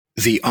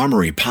The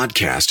Armory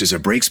Podcast is a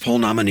Breaks Poll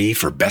nominee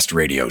for Best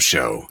Radio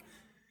Show.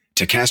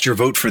 To cast your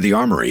vote for The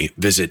Armory,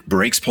 visit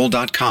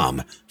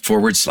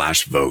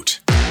breakspoll.com/vote.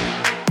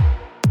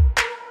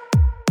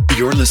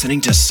 You're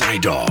listening to Psy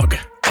Dog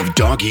of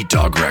Dog Eat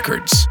Dog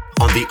Records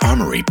on The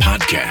Armory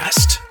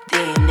Podcast.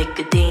 Damn,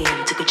 nigga,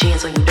 damn, took a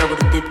chance on you, double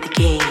and dip the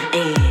game.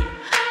 And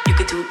you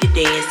could do your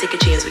dance, take a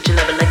chance with your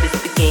lover like this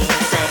began.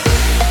 Cause I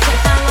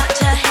watch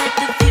ahead,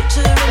 the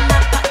future in my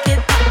pocket.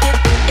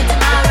 It's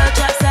tomorrow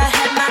drops, I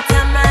had my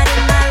time right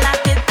in my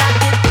locket.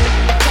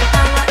 Cause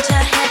I watch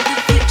ahead, the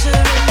future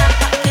in my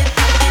pocket.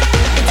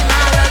 It's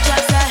tomorrow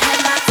drops, I had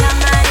my time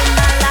right in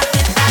my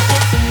locket.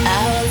 I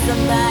want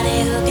somebody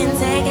who can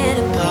take it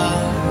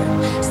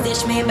apart,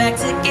 stitch me back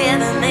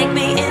together, make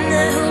me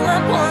into who I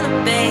wanna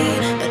be.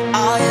 But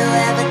all you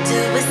ever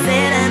do is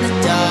sit in the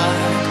dark,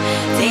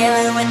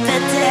 dealing with the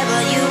devil.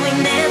 You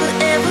ain't never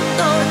ever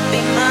gonna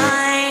be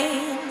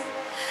mine.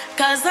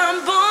 Cause I'm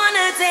born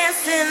to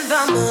dance in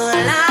the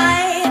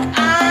moonlight.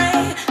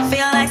 I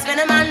feel like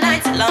spending my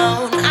nights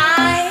alone.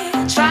 I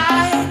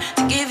try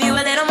to give you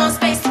a little more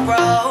space to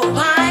grow.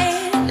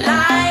 White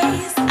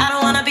lies, I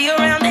don't wanna be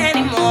around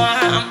anymore.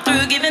 I'm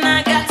through giving,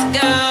 I got to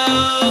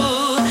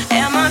go.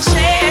 Am I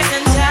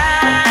chasing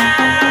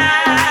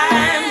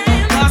time?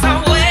 Cause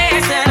I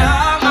wasted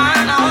all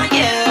mine on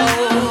you.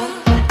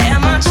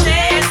 Am I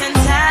chasing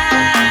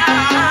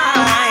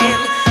time?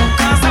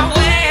 Cause I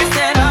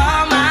wasted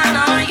all mine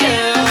on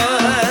you.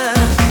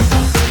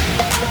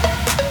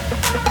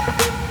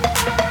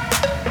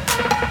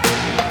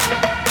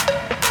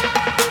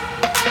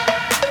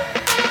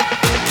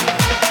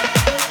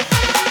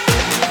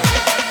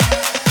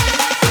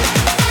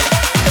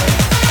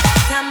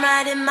 Time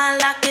right in my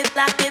locket,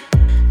 locket.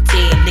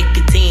 Damn,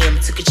 nigga, damn,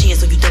 took a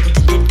chance on you, double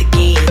the dip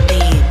again.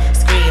 Damn,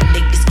 scream,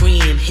 nigga,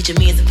 scream, hit your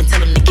mans up and tell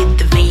them to get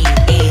the van.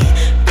 Yeah,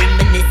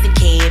 reminiscing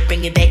can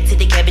bring it back to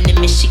the cabin in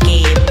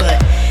Michigan.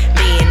 But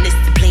man, this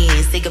the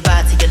plan. Say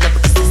goodbye to your lover,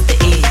 cause this the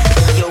end.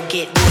 Yo,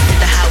 get lost in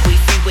the highway,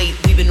 freeway,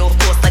 weaving off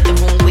course like the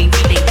wrong way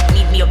relay.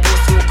 Need me a boss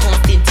through a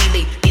constant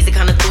delay. These are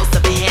kind of thoughts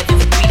I've been having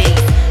for 3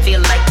 days.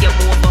 Feel like you're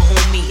more of a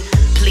homie.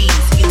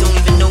 Please, you don't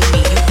even know me.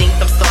 You think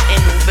I'm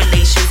starting new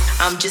relations?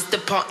 I'm just a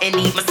part and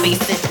need my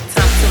space and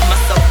time to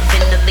myself.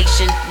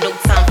 Ventilation, no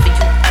time for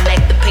you. I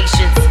lack the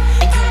patience.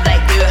 And you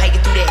like, girl, how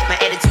you do that? My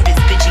attitude is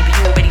bitchy, but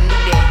you already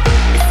knew that.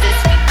 It says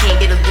we can't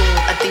get along.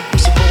 I think we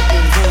should both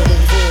move on.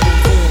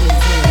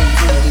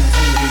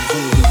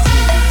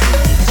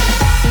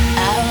 I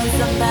want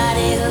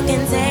somebody who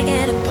can take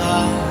it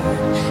apart,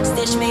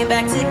 stitch me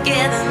back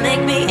together,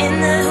 make me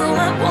into who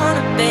I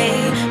wanna be.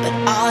 But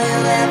all you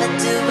ever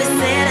do is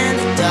sit in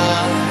the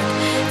dark,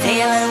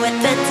 dealing with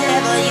the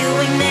devil. You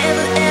ain't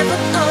never ever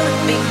gonna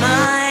be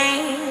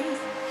mine.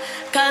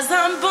 Cause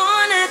I'm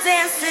born to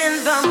dance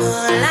in the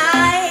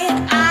moonlight.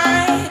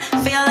 I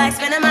feel like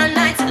spending my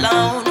nights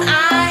alone.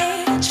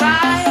 I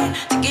try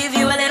to give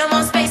you a little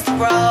more space to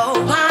grow.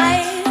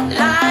 White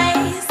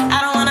lies,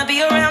 I don't wanna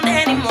be around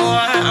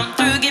anymore. I'm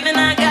through giving,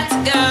 I got to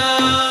go.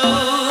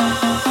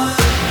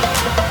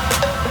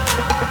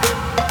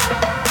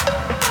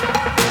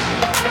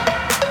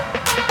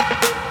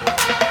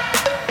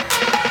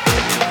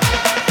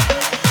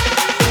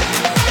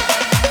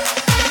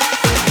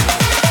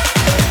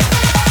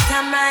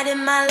 Time right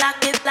in my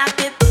locket,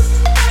 locket.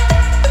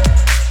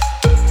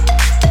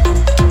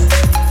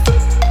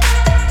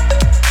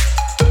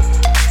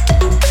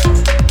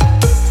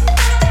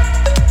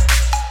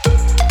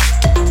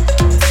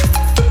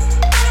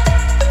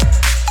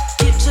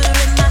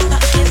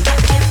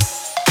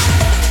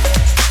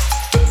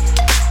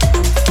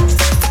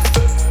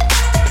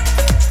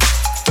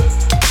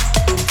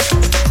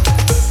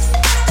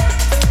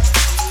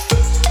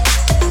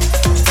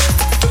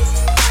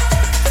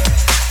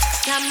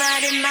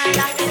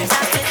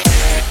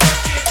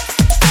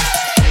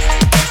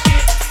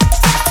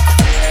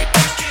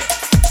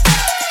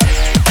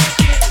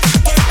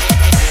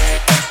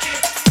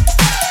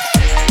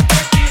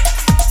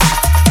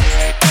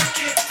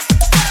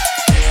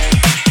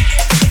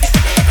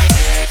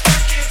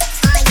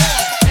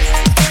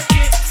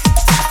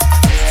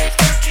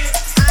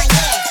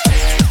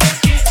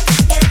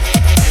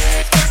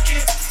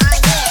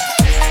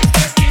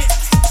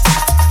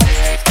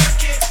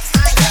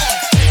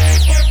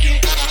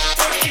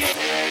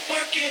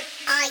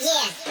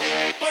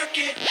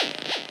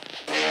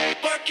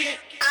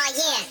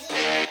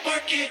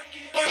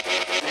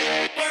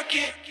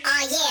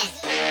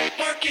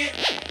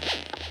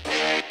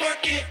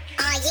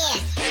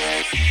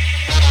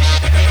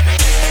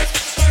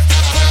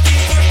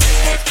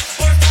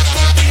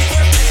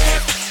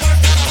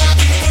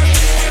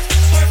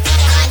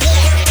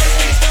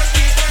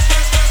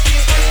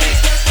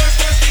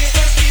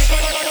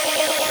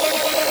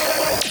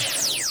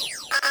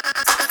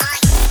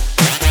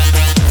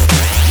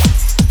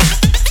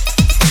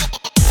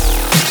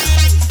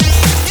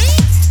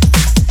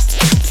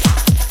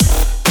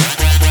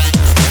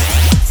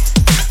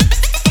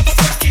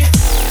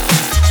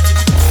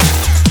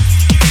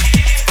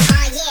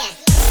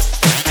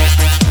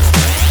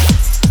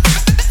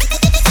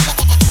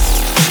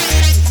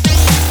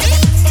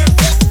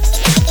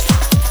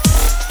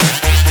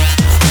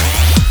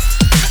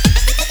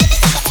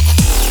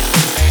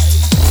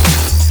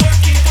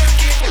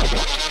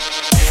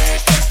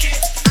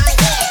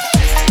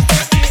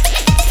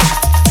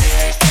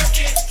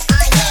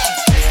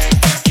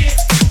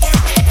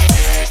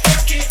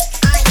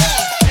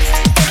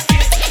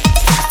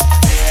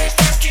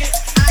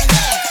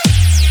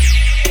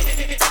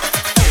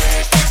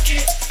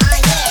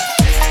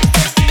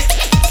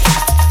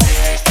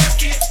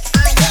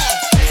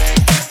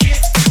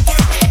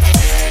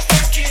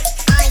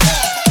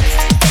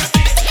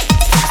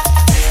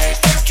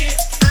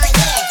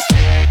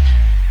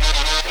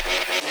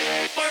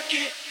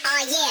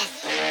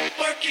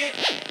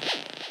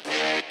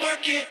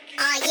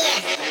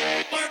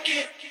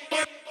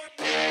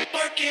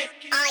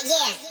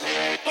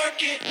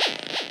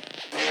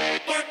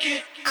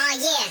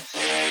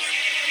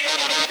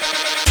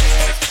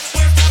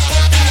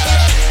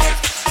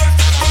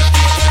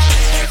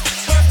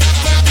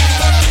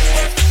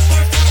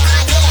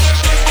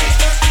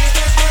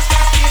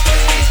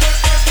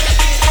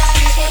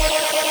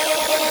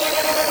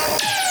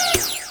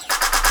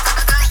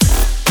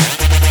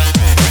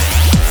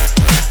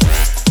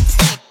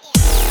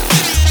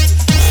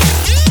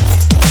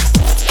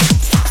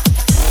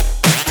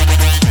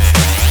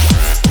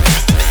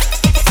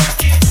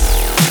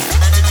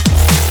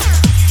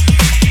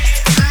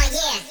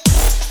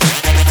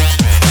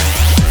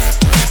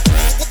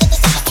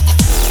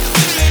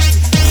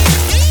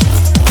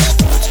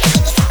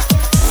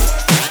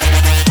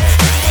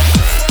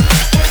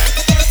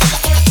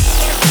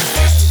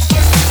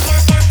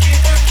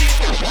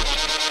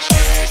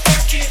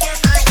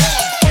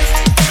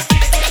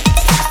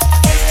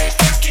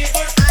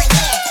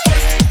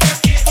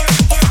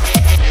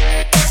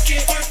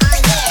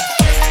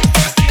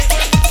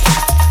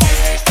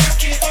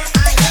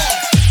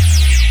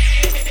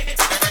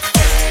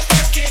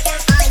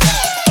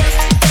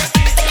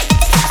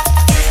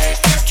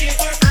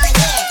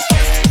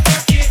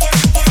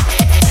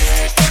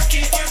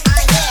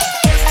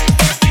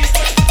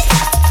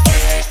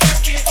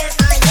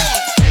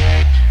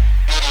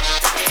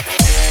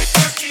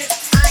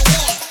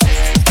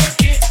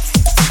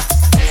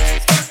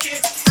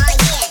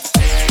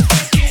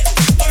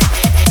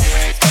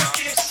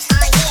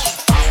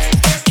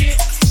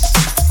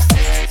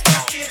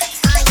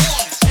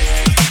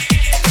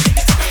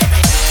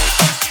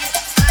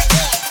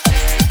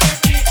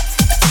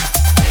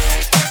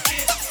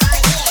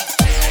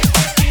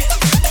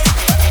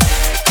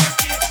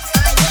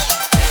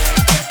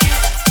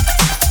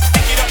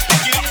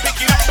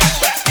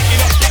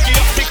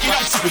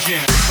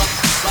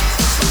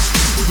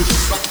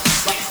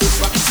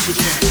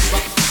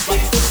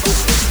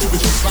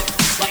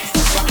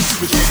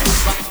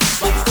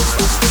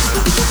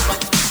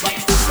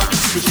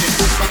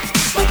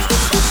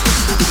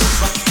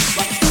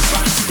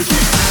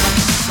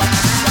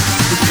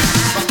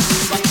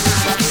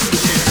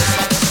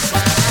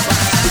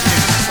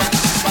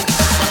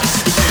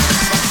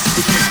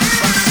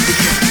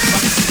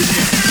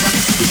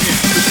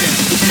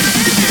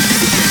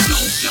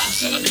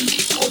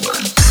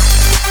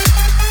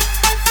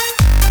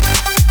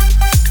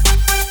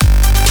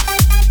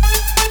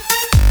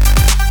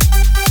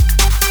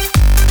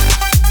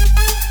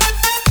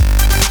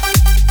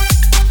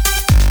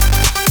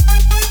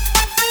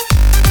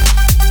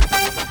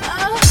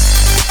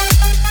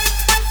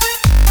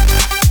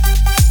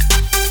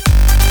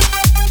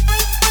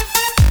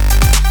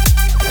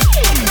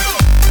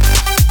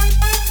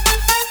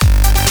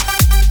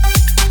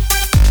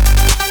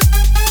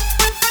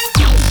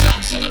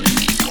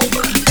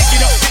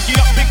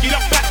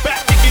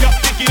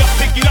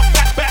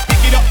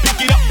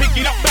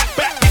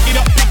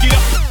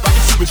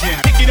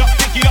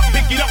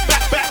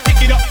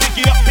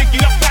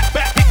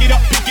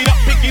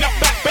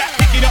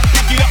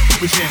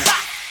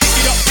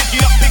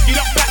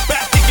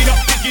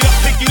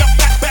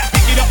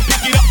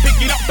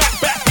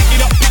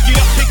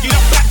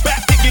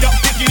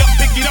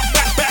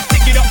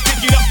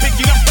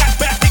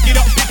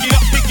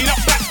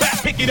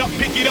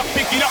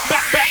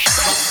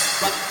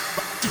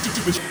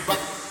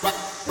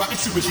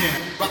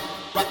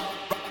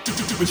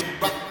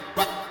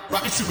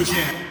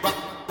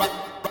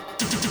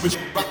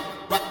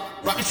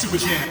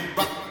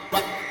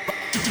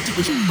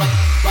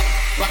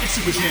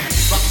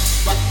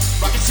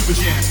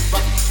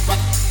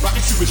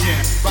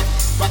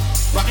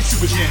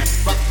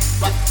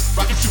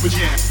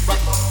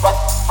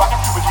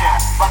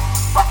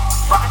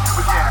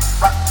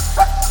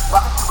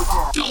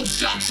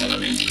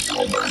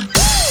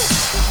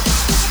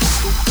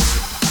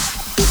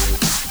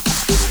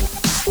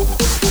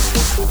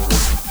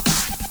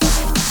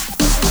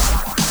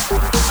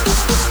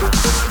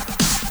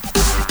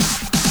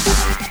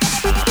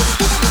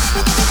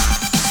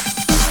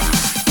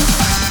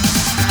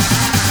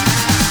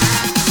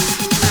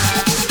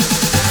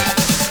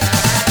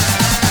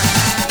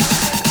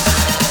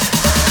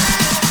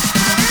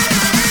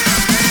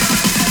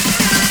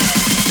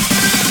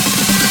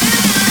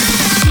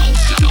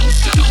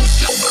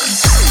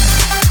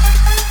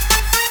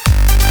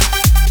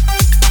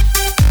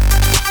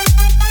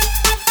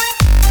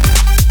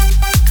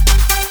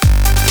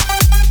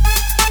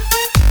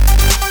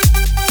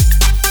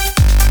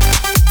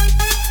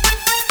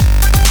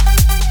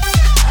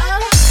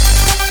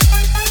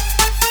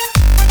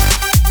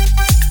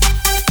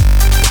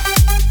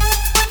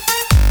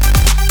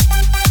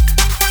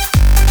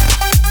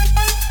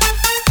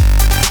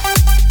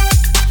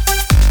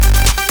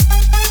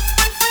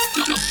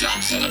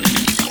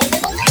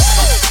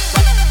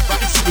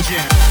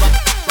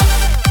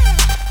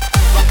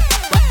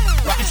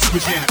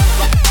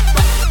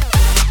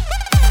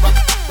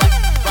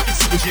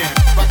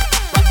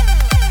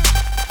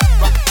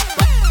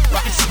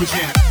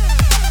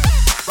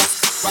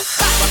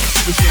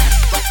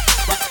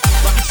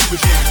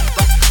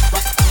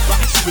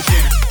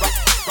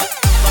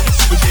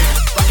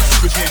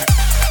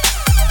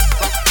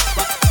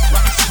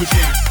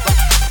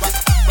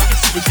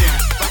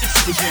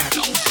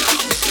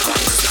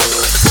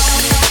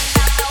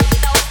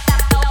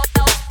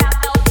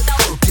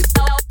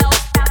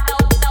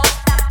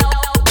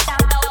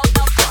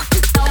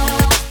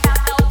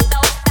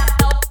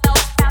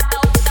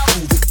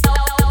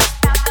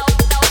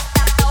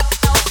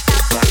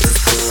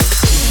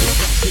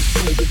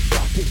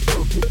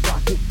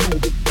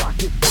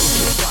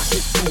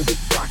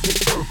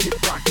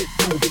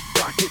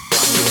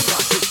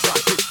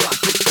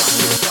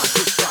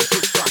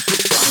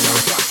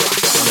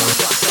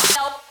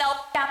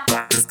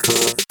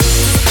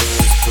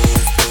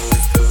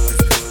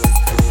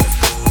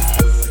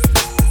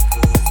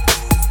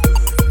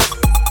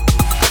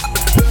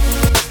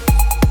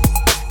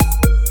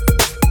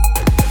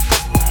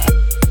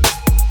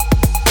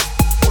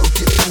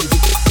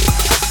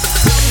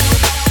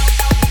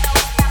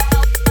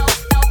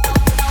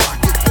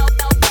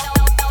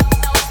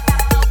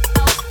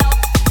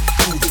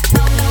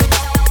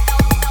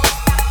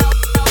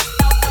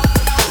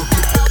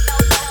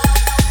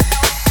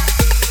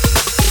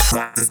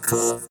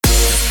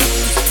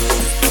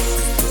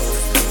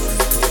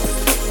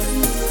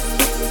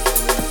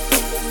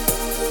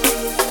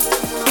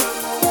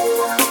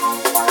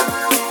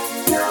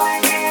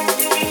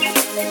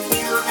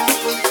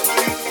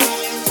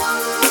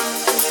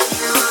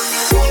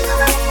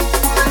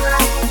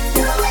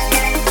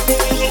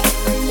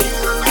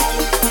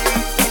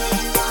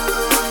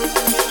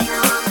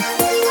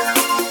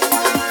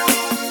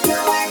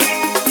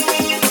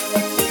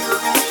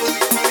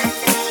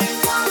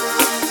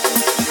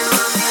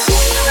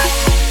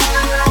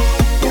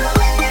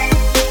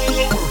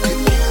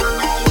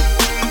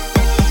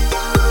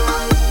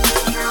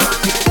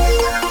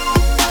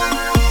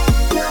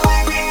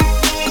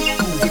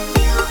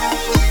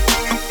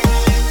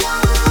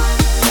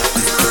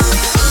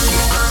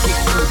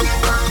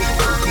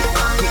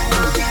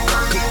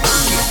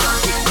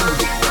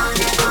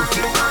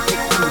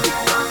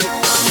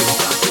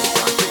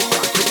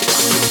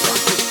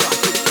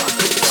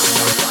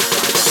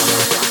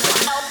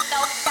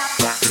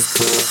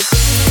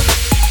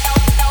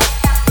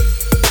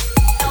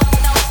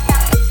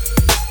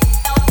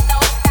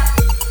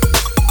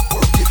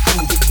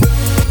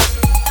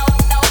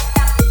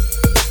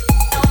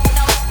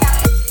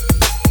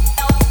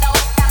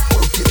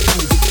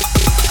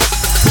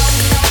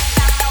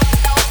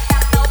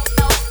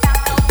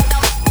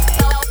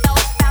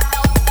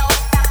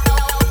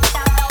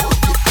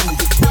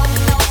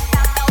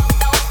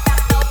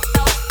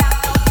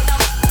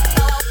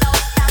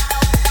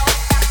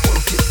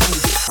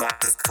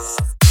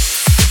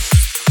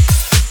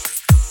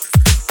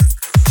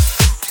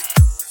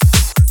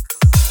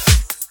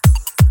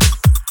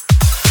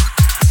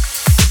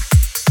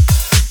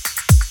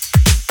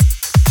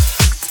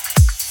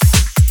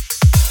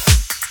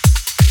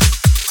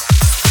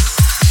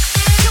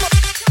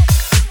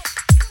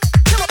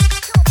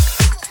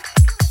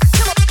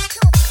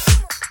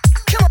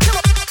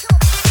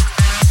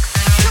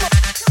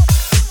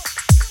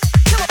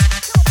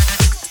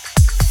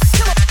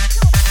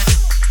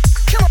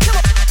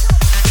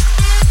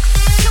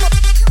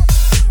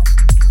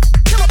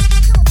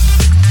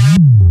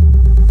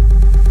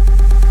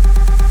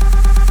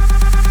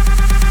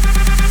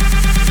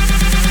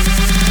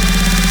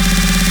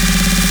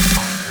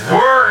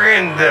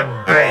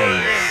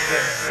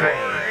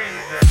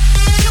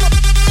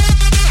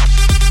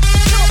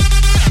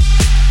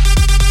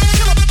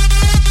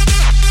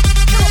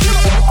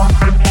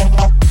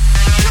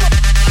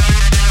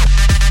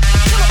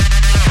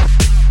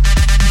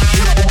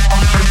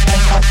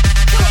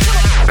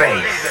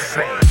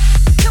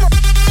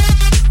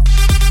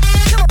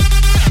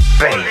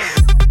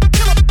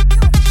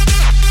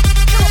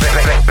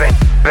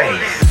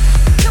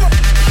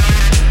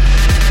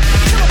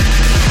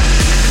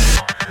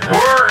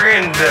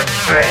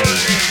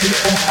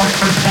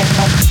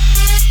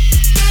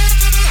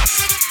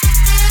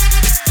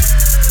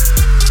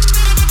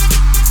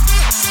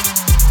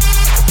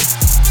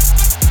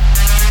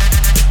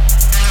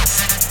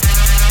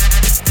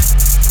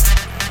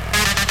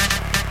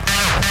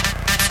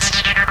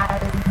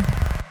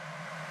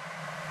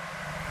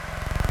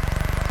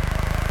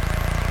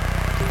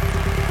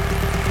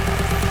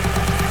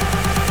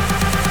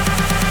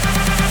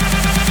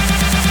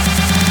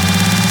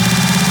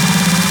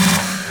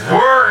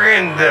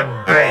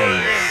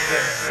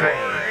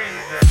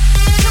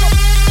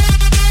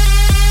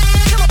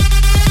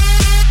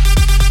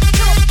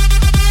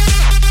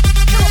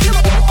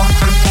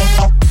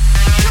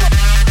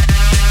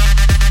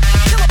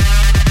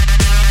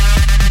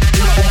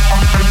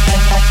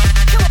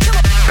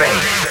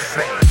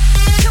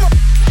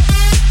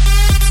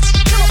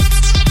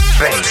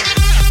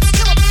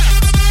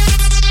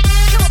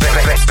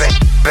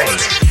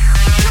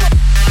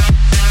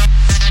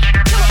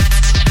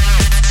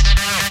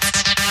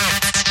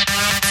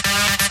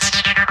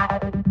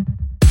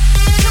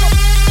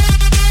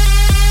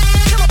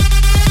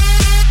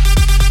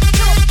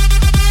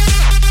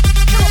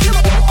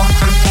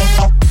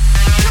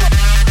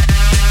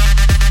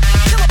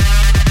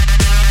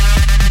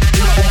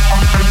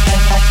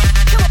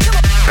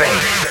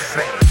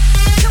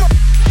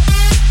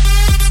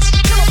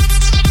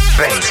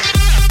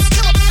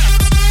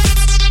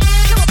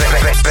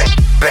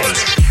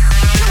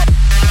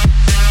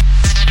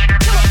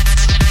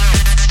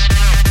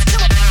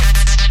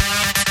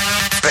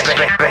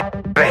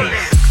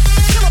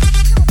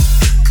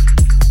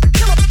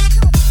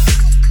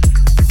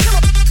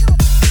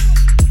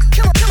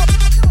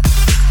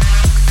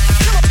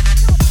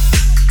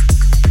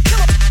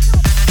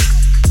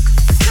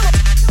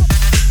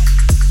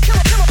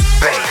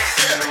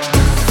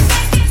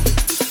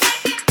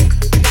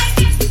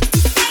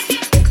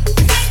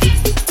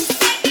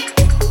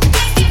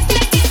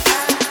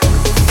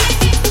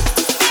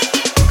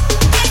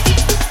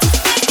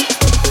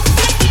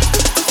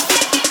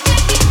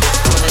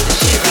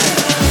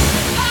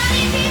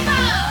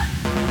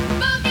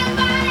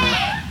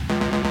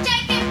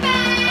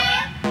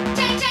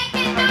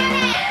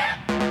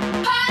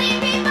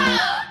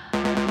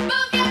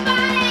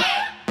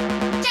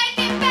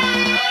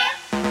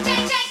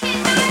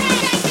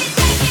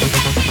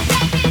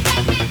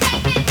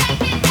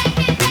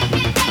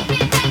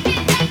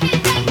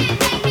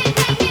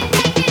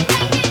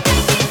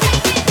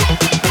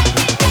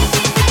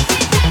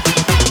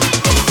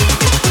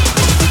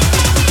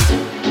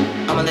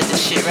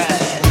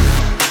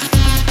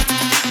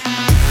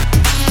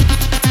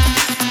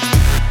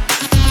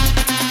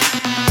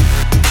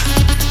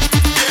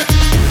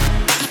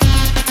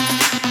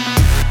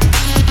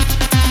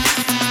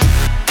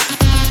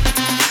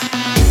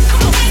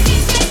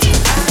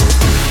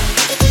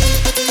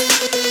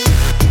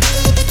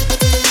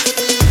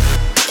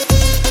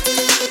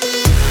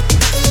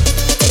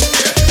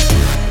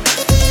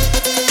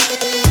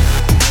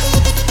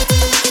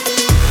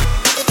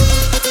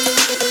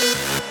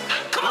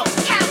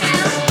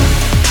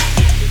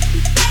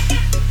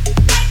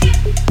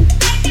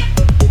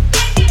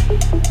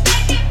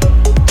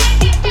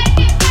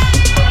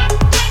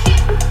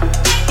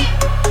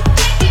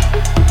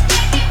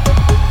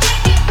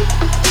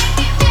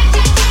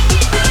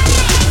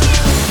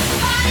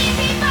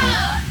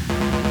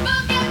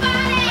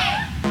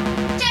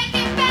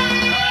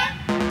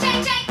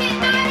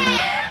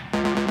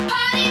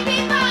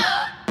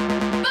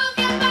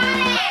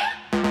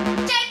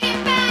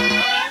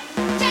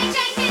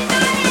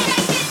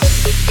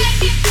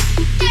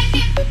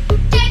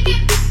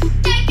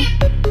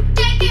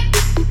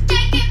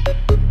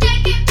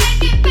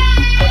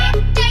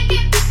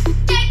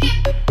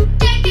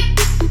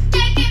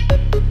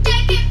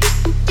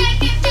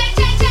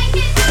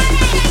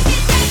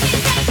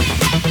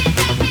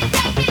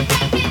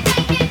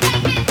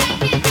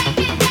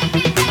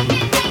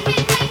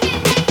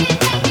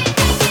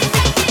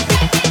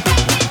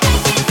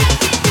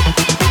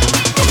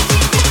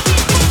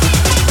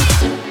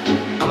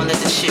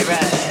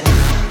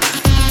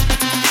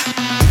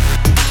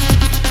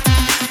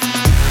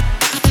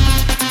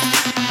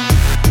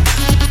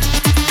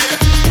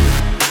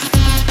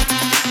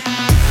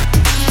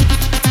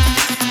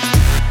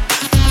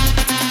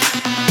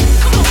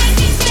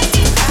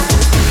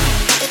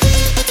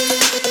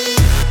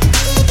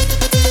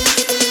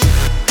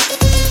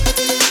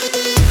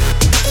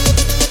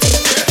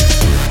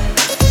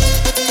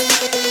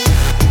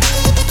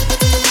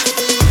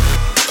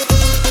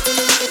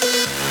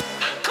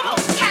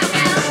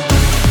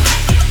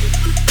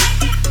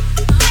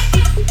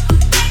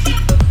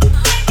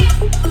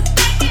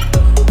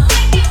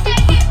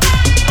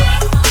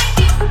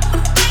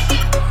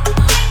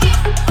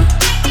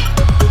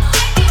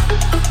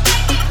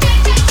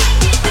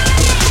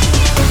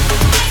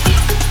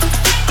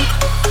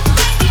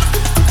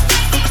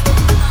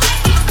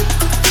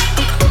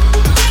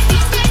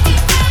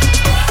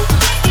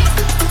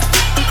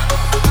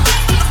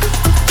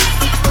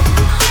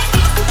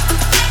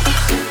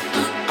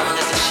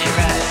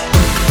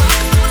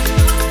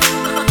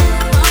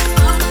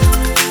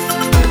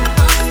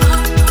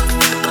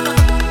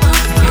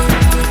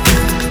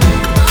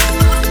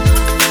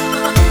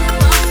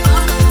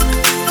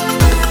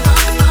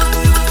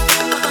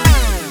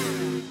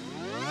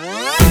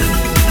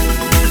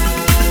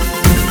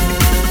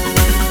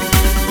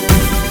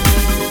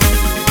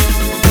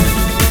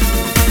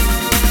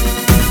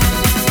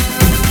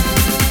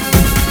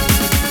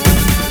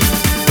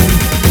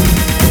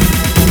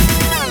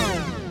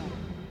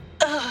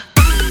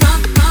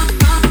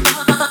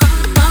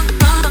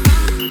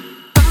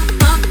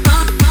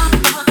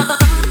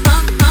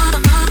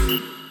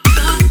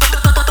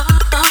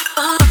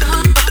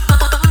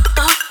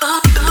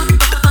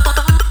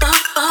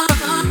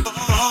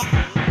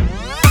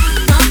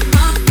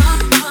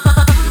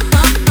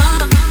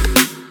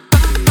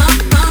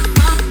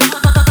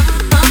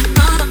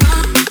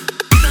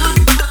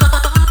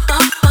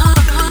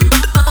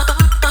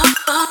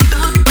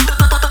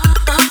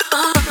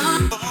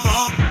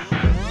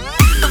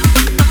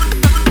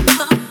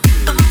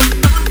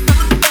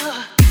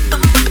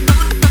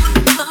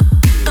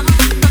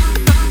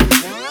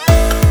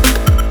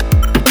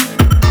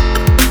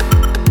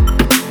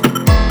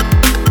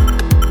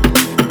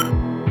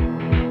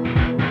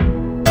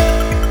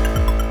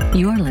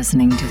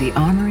 listening to the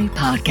Armory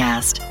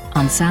Podcast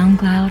on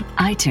SoundCloud,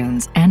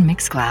 iTunes, and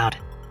Mixcloud.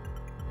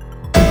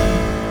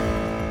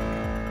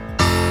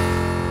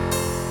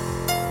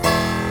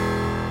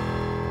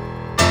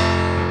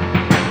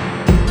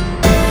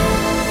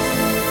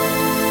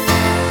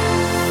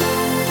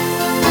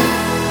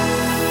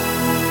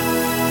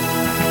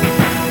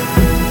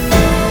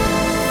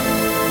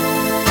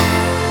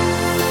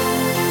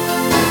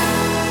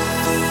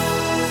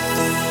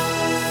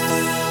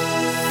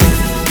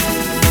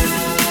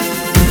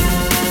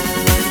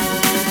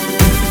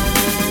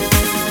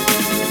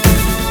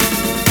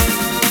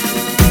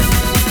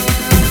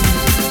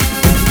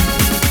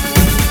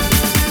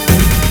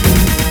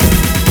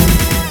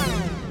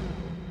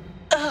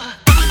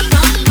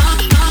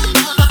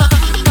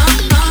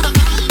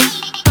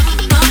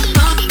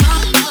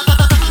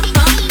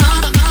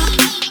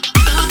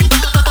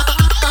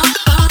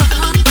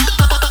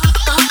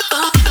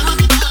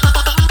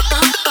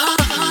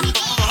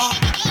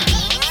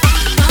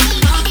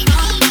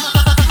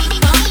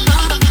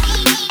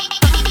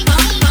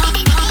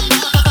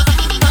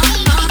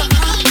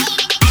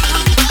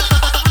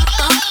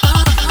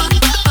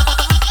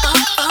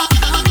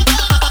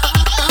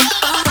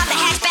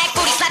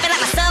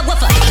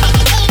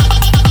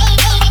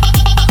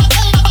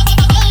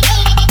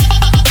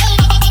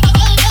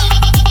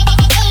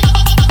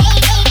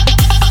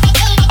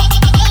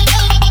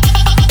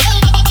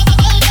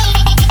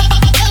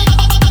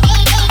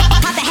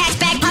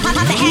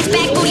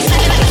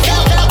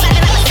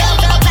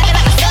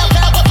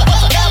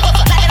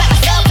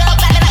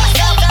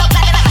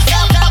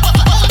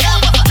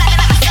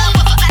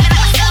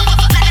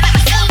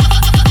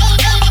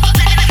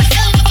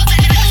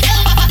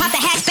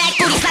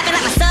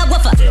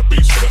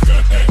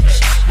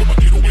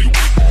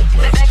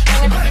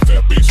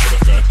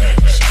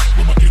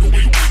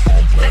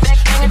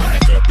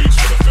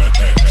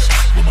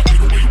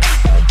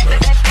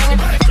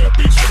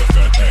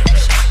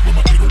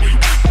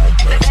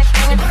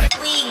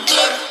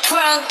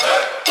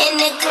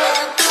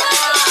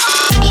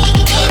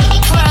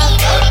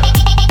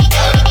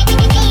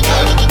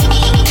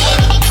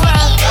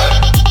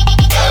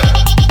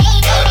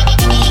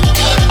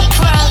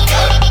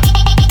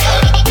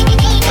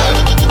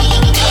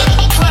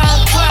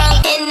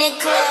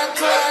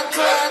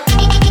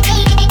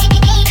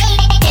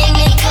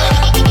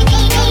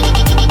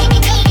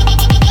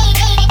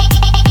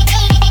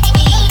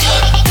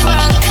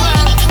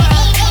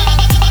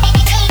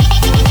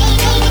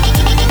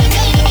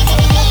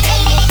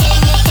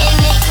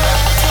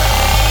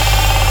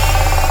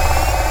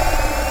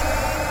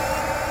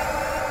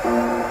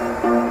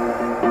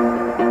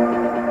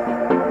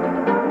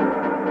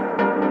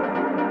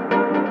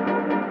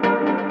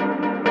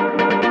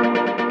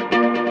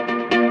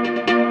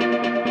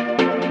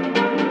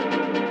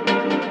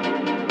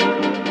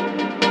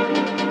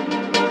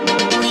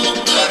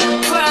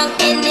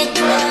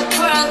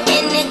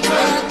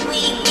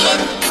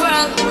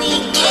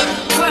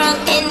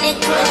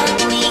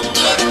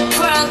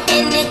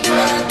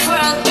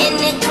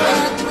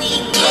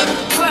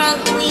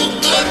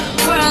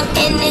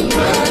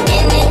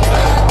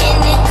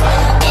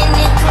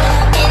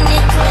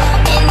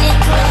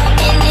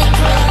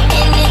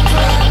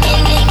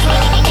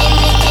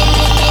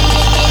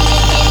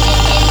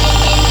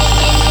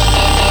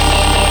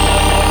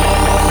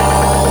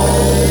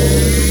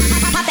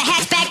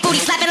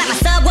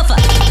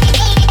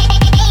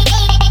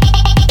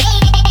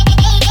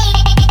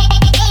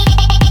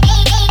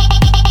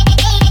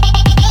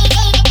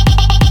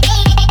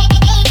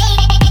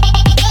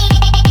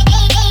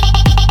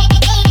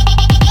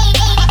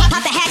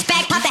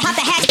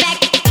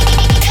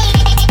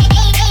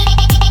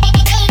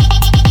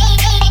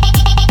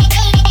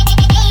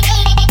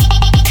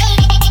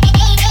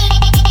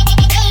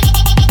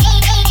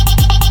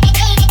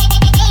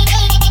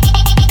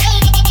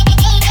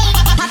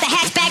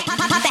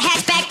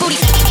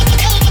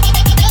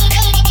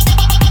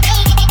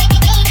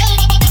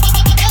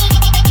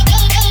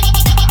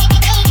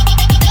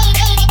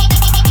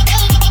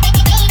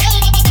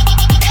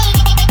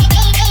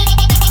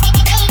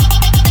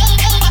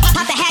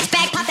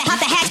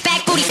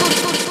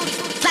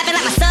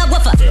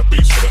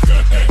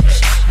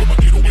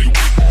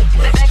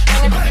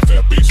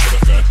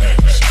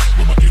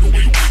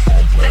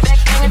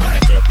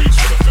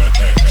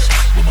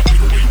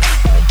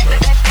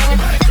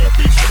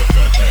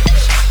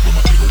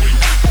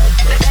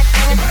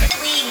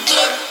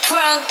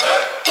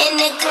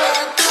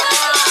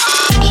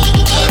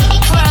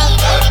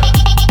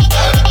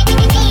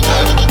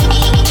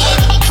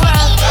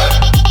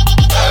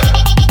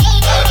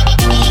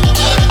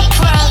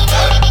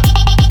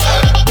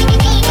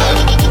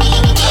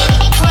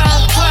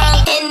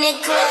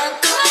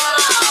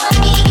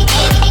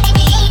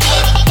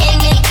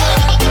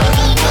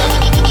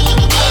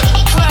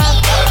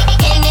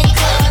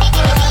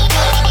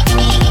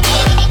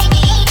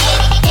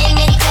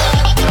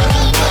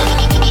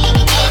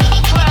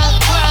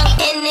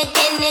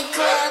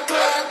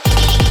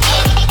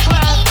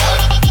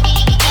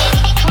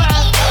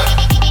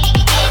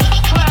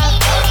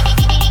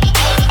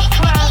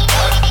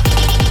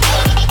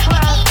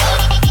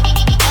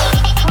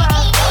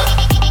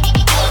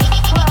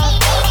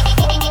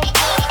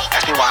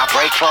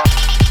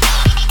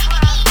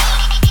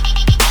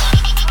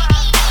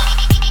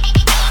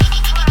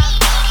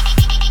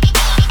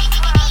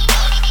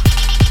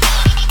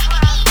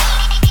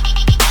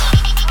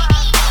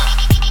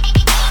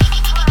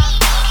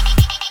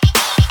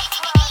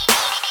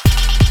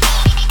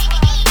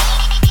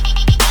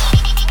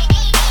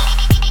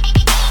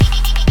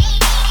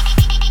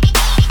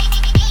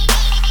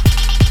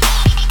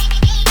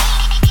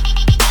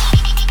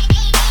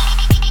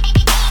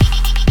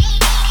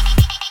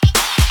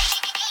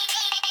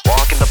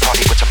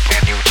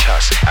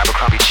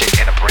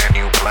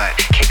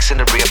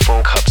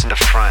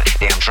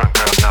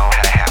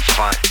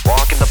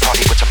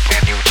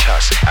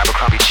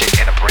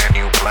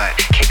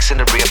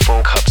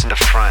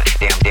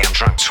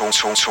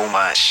 Too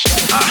much.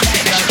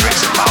 And she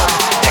drinks some more.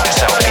 Take a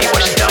selfie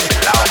where she dump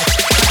it low.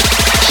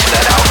 She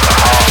let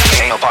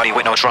alcohol. Ain't no party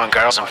with no drunk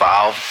girls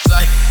involved.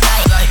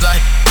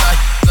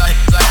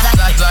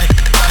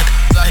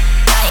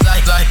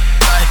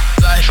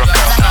 Drunk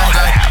girls know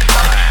how to have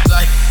fun.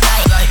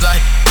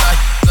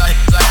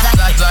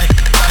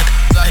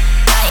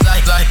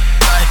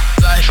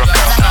 Drunk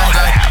girls know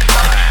how to have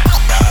fun.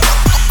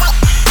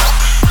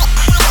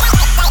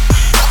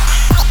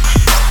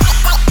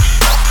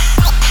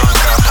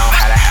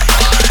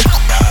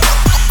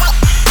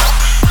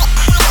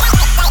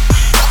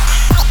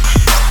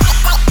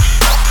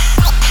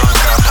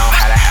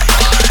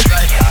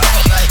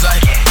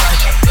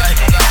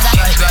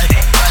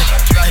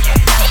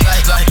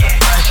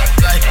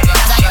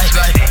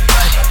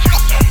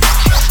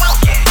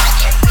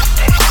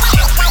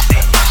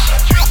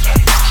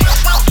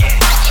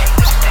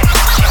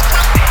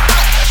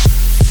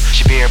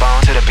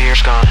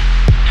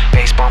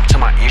 Bass bump till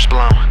my ears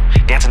blown.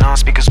 Dancing on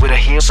speakers with her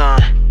heels on.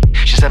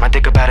 She said my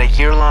dick about a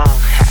year long.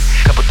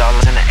 Couple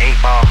dollars in the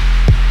 8-ball.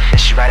 And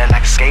she ride it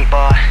like a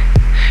skateboard.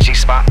 She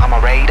spot on my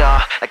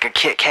radar like a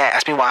Kit Kat.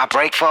 Ask me why I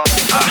break for. And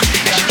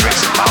she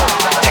drinks some more.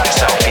 Take a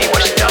selfie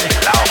where she dump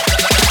it low.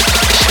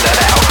 She let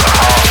her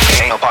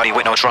alcohol. Ain't no party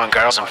with no drunk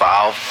girls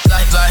involved.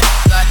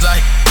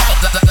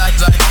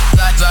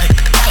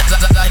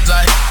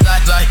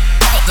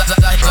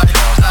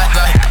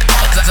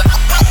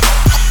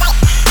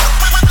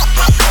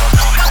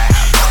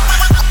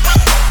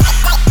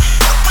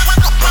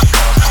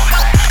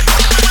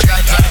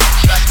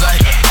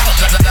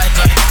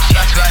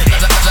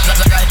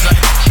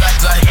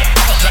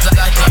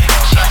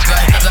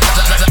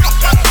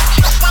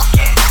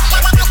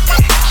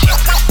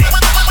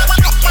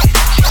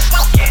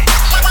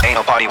 Ain't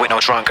no party with no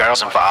drunk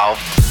girls involved.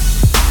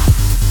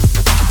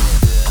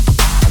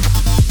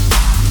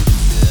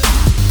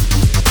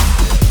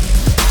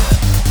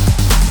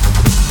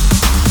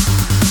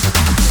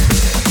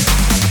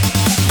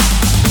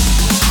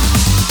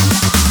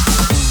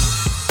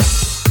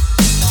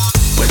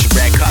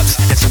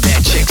 And some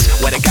bad chicks.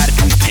 What I gotta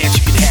do is pants,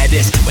 you can have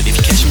this. But if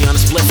you catch me on a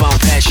split, I don't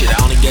pass shit. I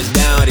only get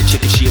down with a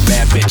chick and she a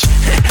bad bitch.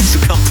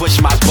 So come push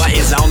my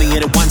buttons. I only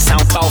hit it once, I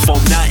don't call for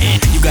nothing.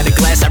 You got a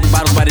glass, every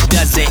bottle's by the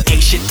dozen.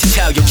 Ain't shit to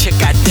tell, your chick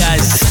I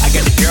does. I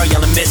got the girl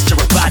yelling Mr.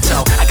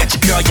 Roboto. I got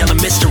your girl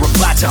yelling Mr.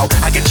 Roboto.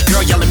 I got your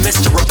girl yelling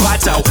Mr.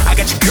 Roboto. I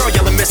got your girl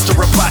yelling Mr.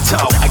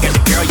 Roboto. I got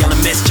the girl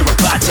yelling Mr.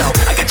 Roboto.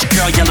 I got your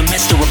girl yelling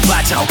Mr.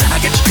 Roboto. I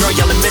got your girl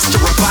yelling Mr.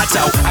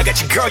 Roboto. I got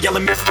your girl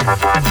yelling Mr.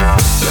 Roboto.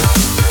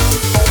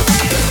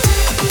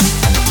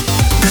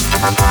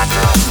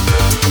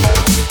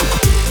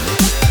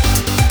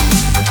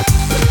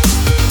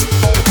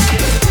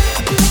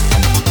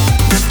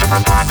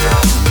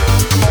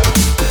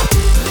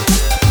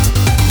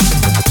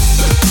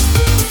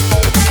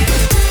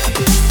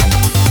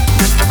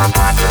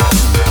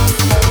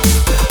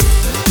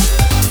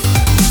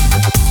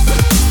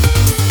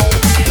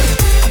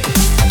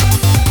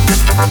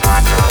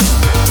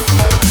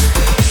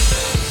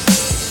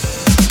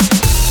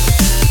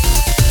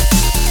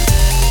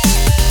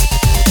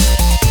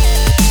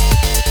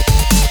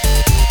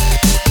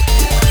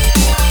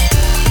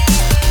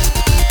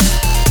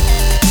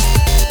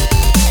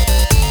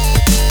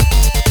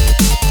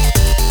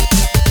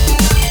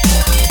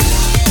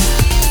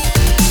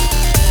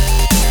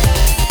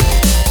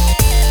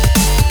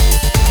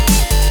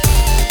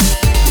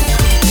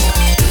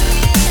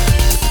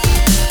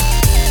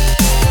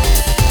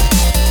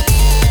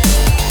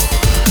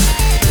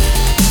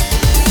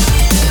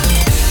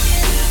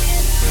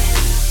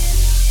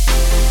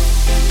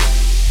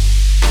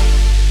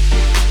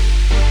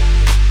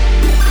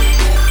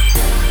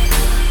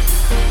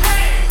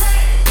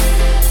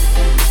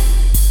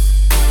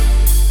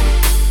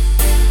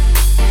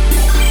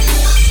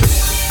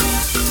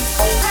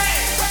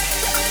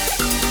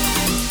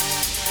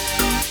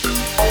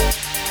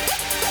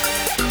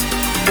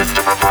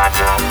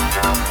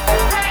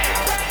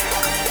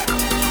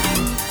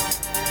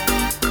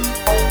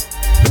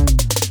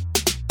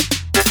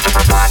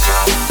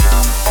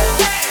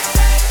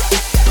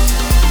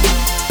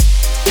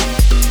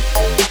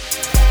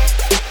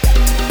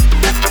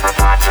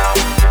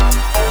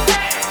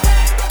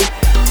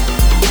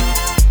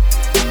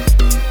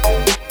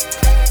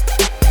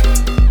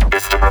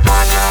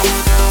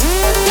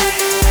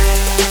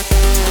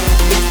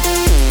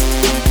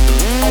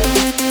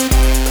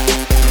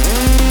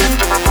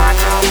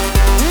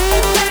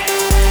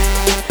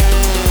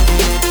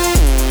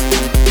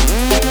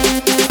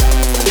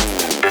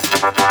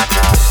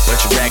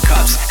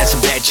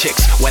 bad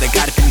chicks. What I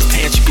got up in these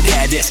pants, you could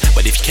have this.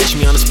 But if you catch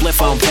me on a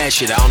spliff, I don't pass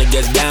shit. I only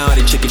get down,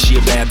 the chicken, she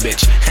a bad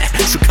bitch.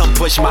 So come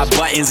push my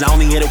buttons, I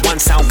only hit it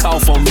once, I don't call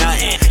for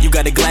nothing. You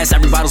got a glass,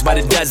 every bottle's by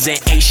the dozen.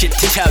 Ain't shit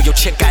to tell, your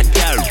chick I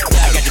do.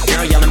 I got your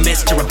girl yelling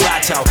Mr.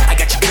 Roboto. I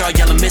got your girl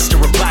yelling Mr.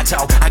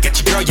 Roboto. I got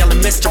your girl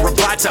yelling Mr.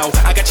 Roboto.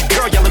 I got your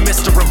girl yelling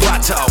Mr.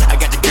 Roboto. I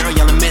got your girl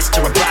yelling Mr.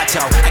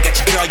 Roboto. I got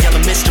your girl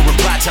yelling Mr.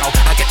 Roboto.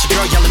 I got your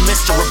girl yelling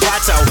Mr.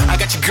 Roboto. I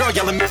got your girl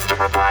yelling Mr.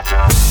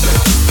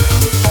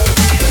 Roboto.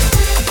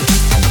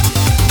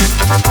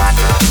 From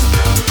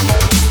her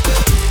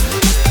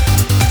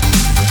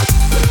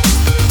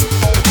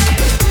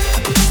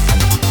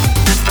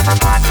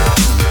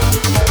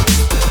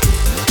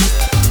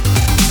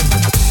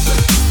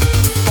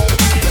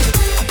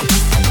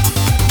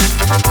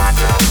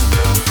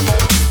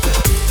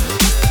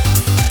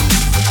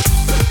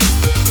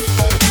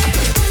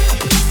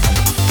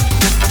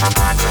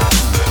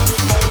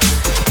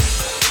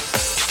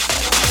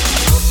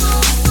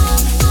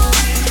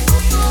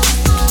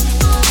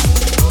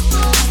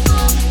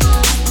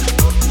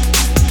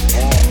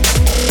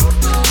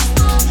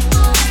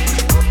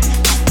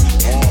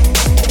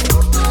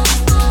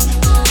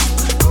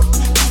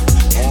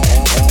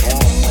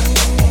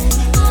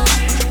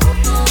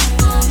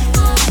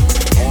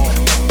mama.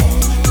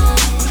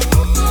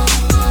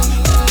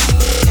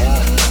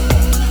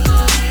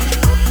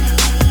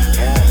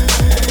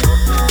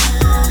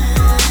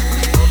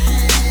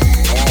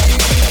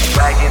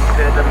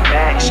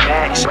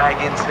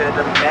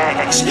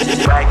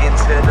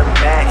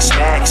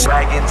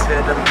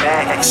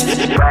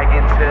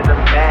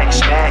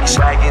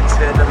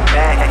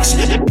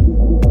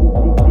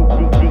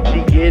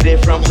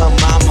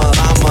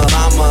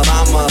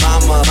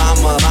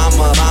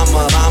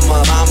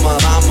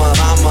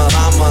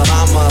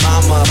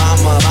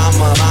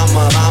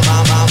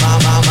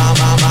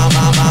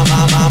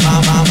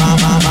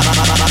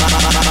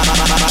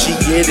 She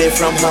get it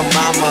from her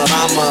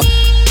mama.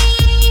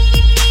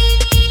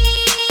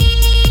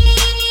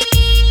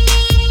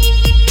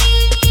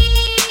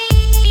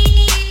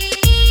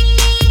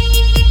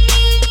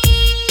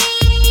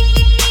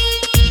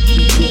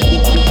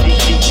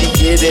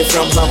 Get it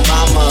from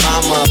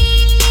mama.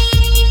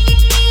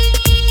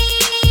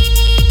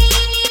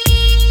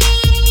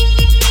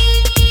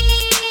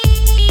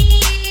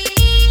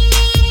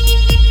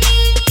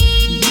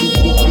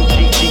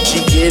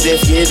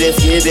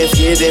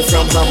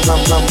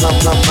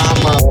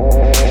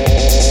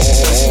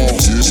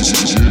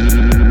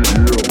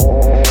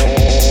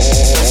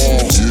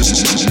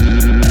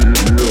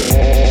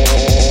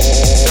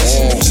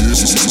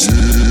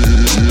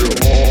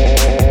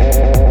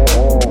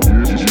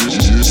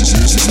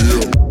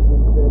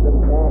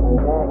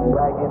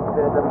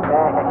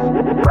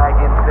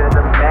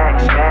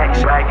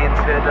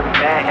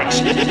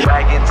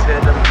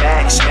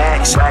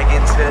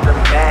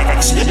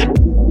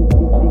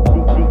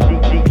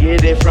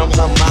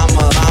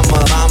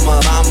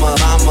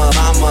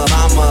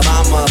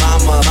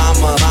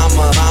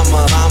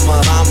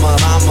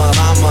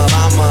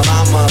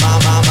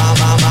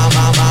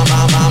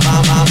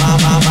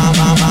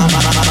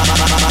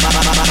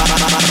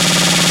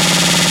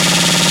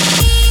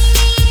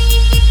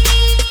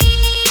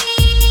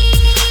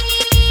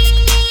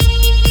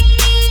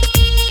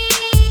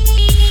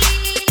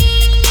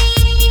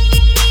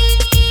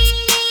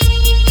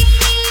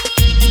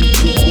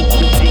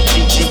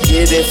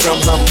 Get it from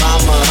her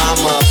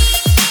mama.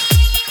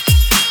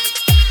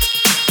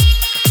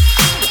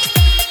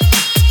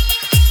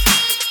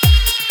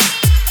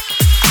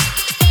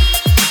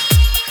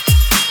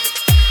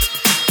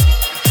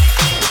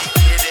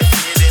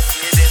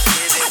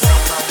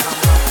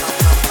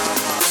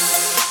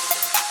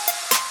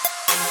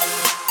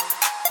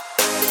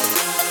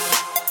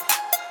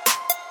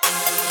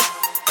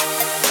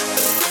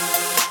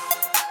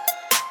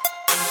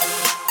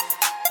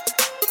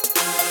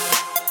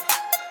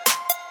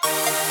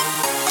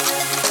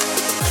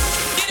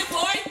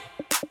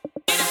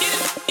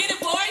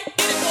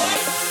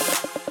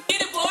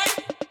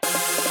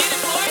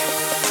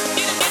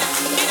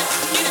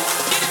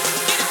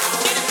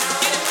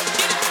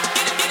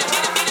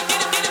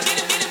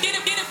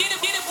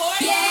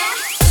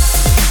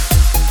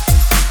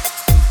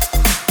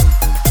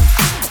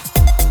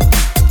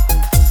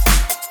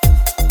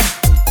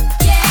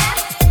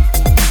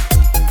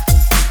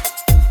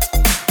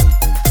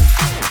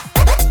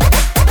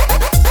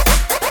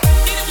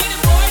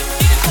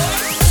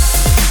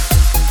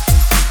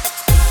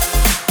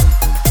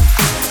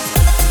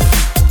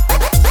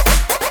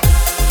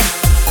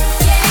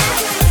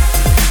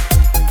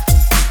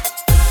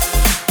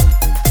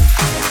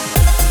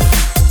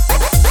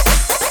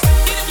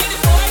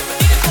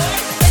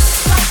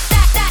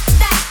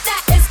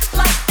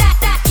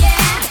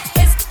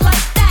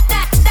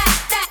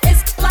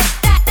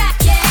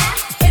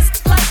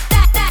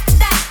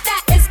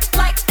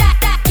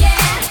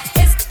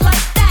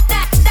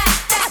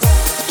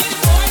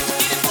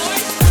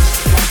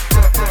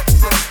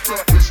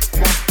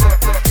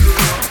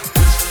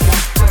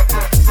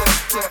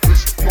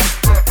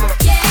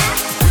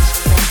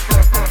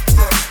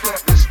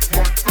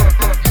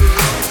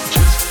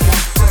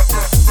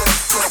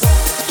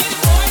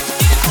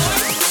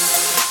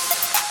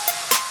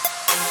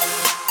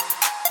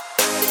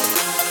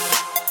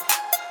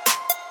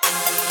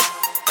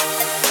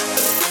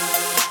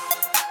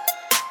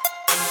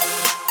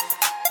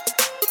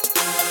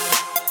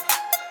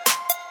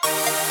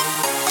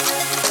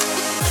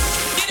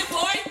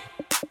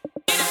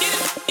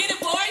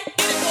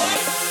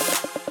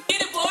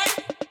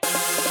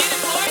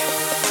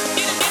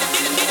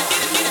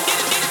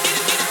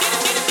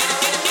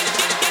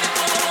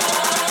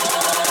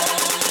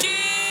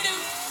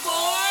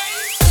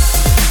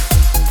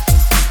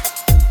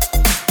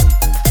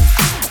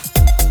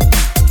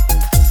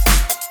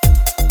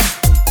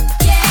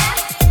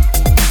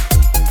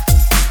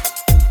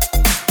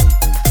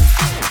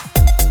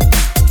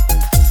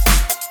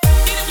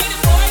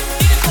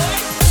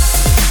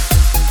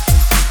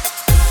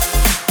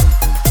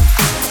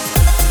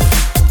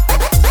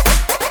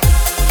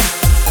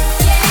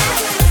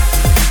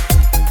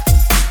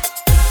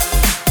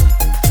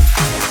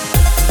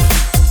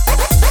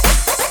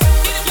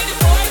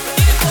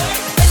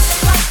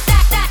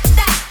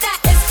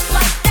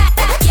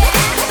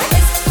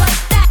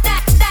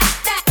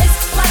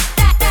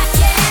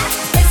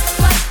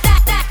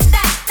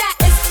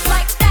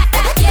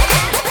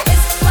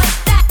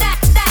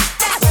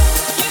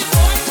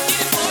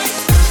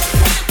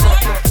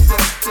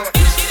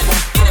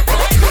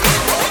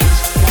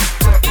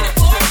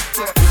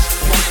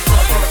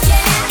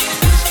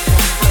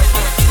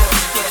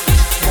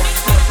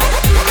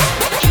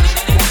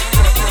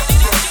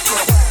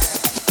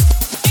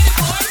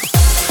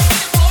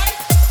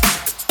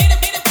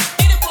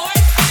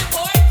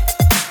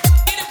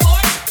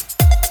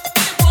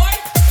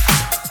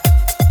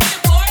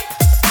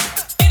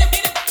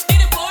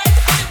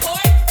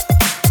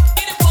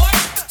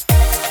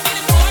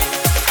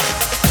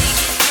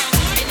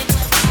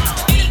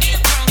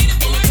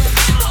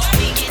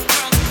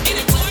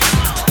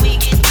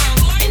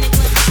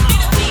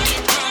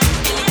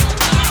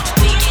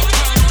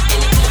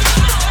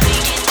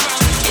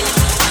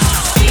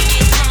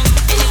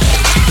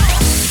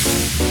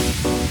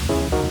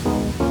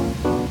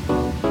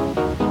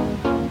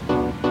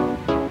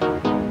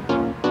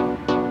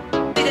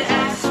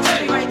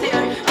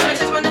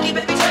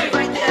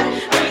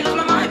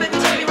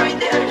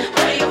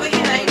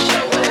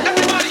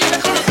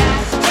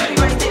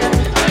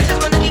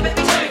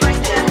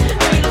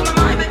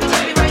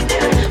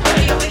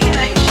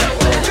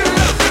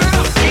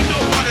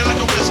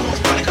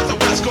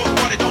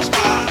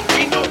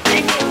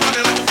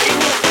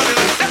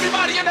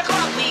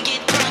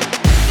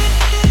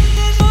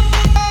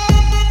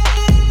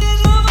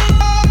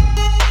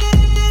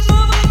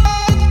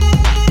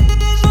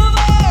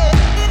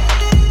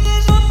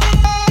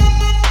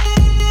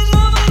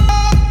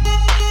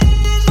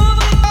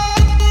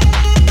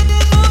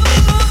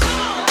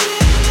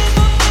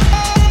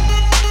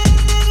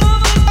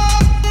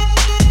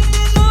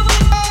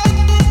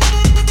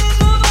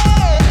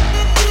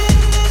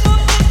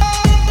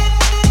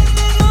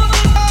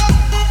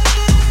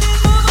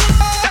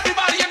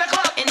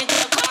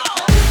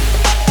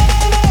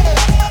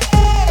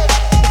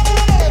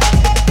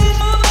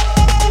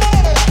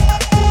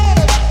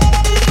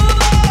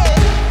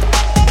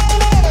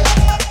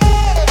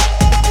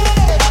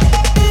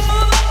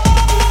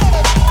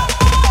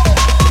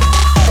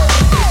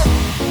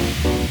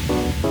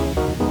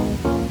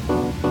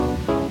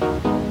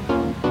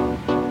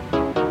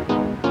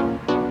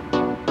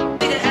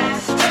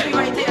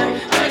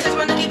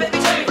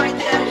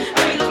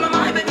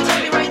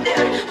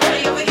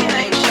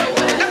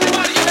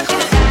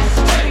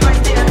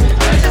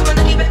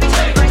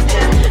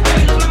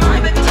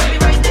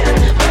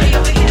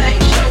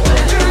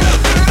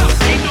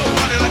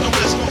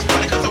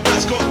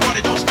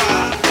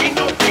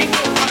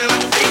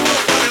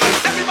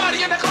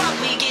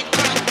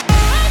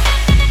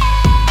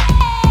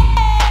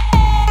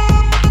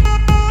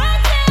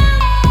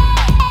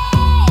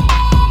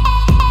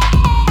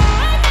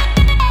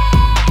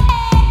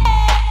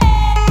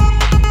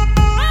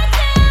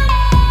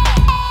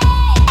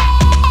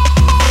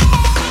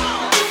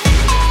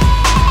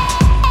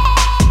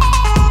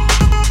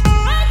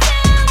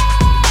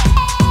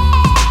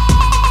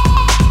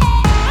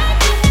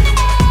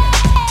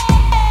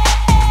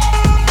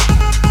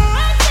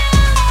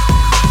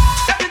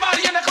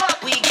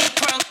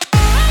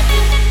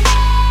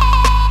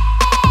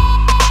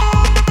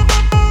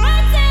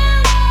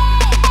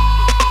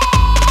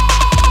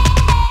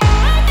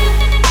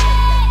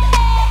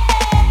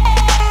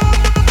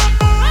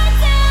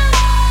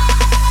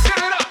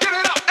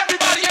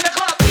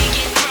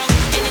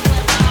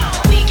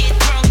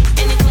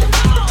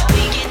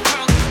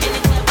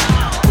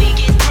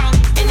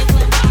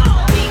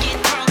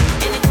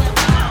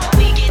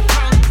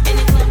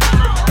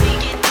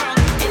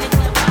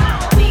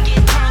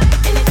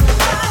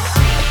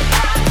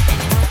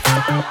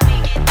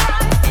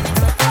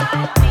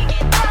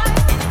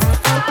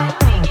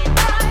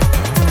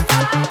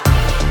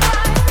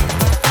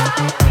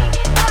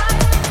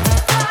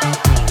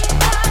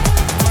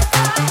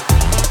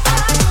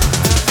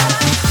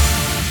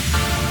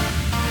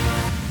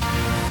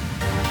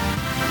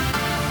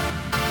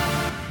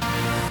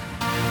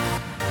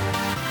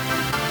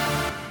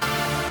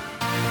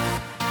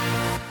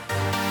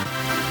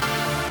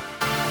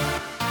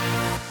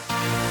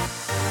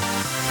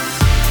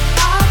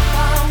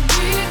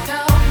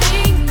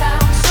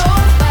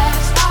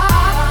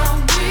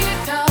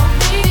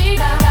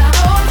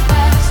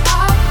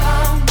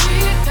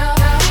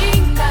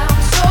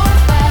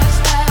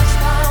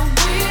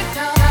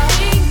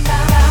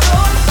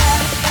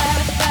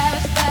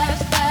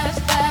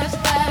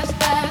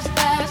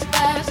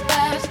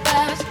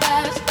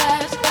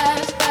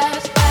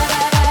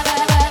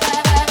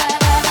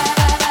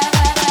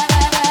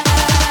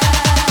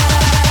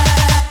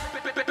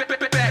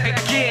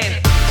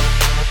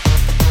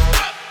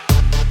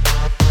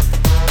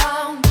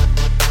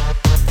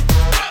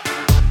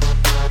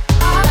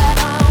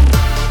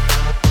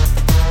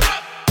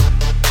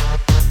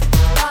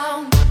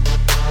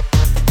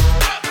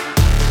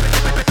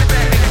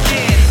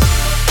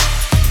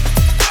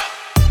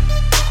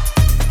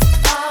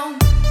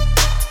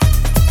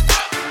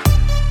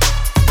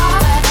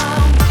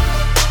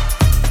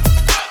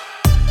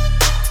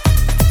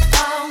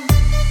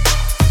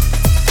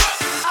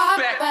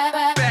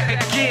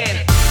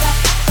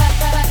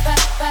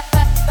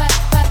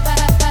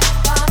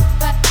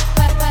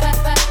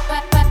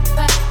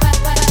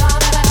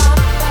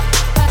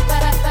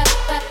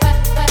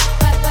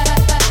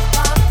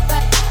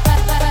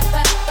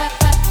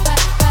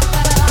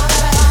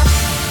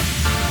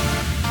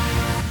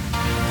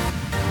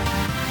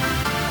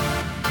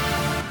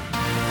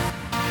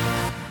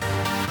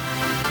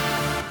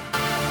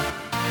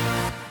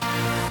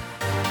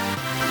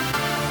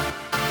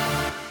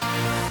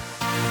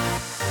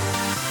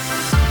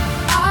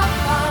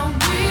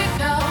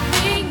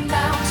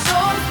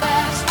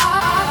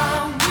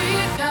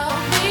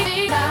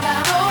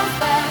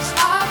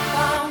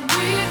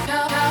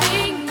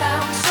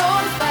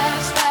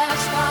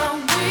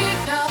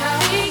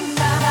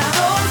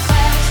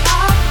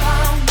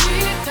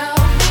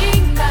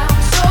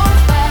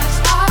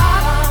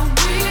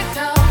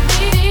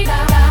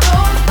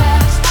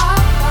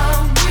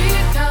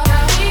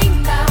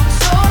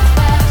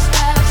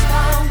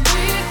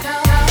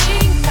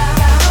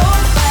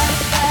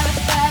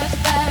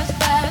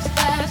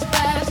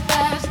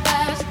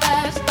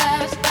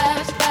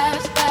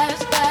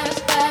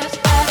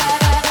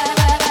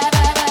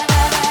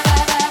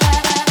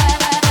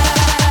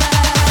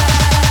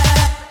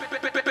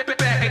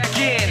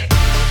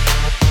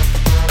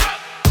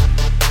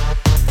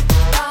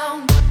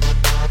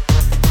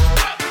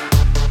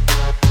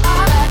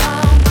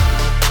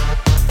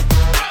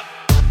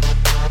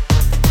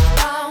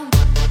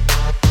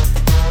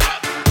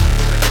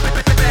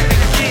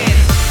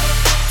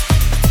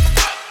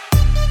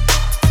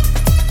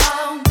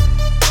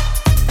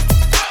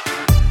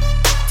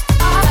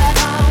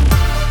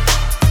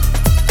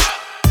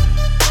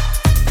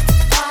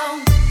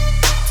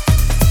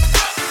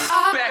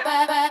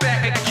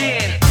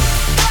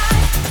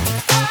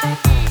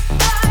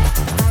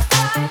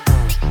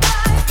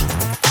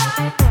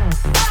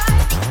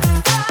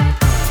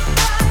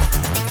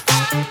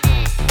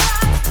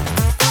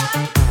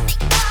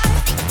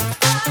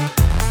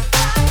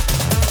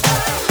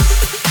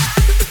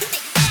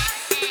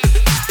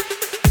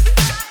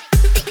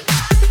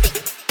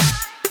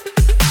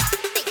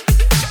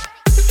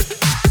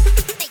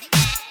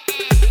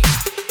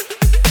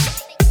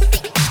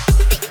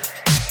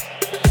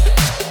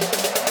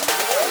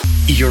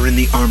 You're in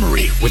the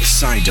Armory with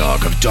Psy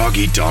Dog of Dog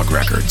Eat Dog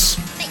Records.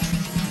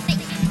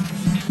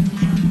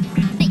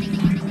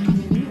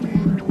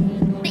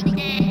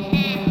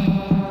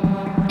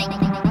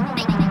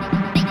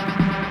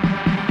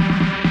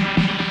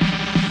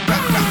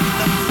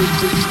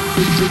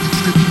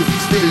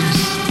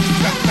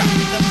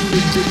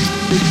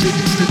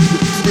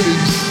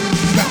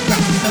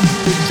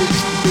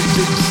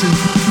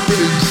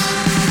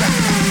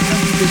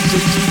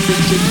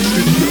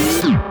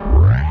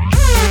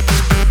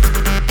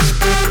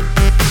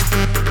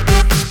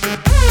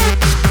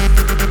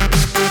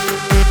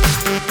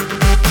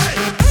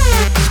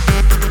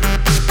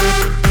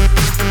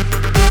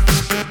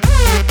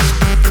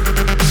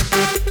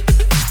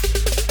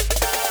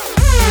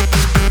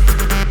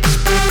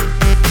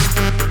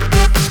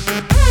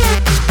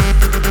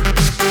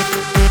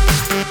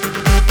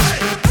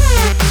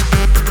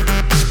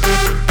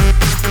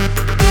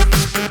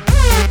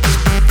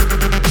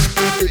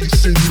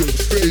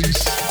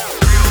 Face.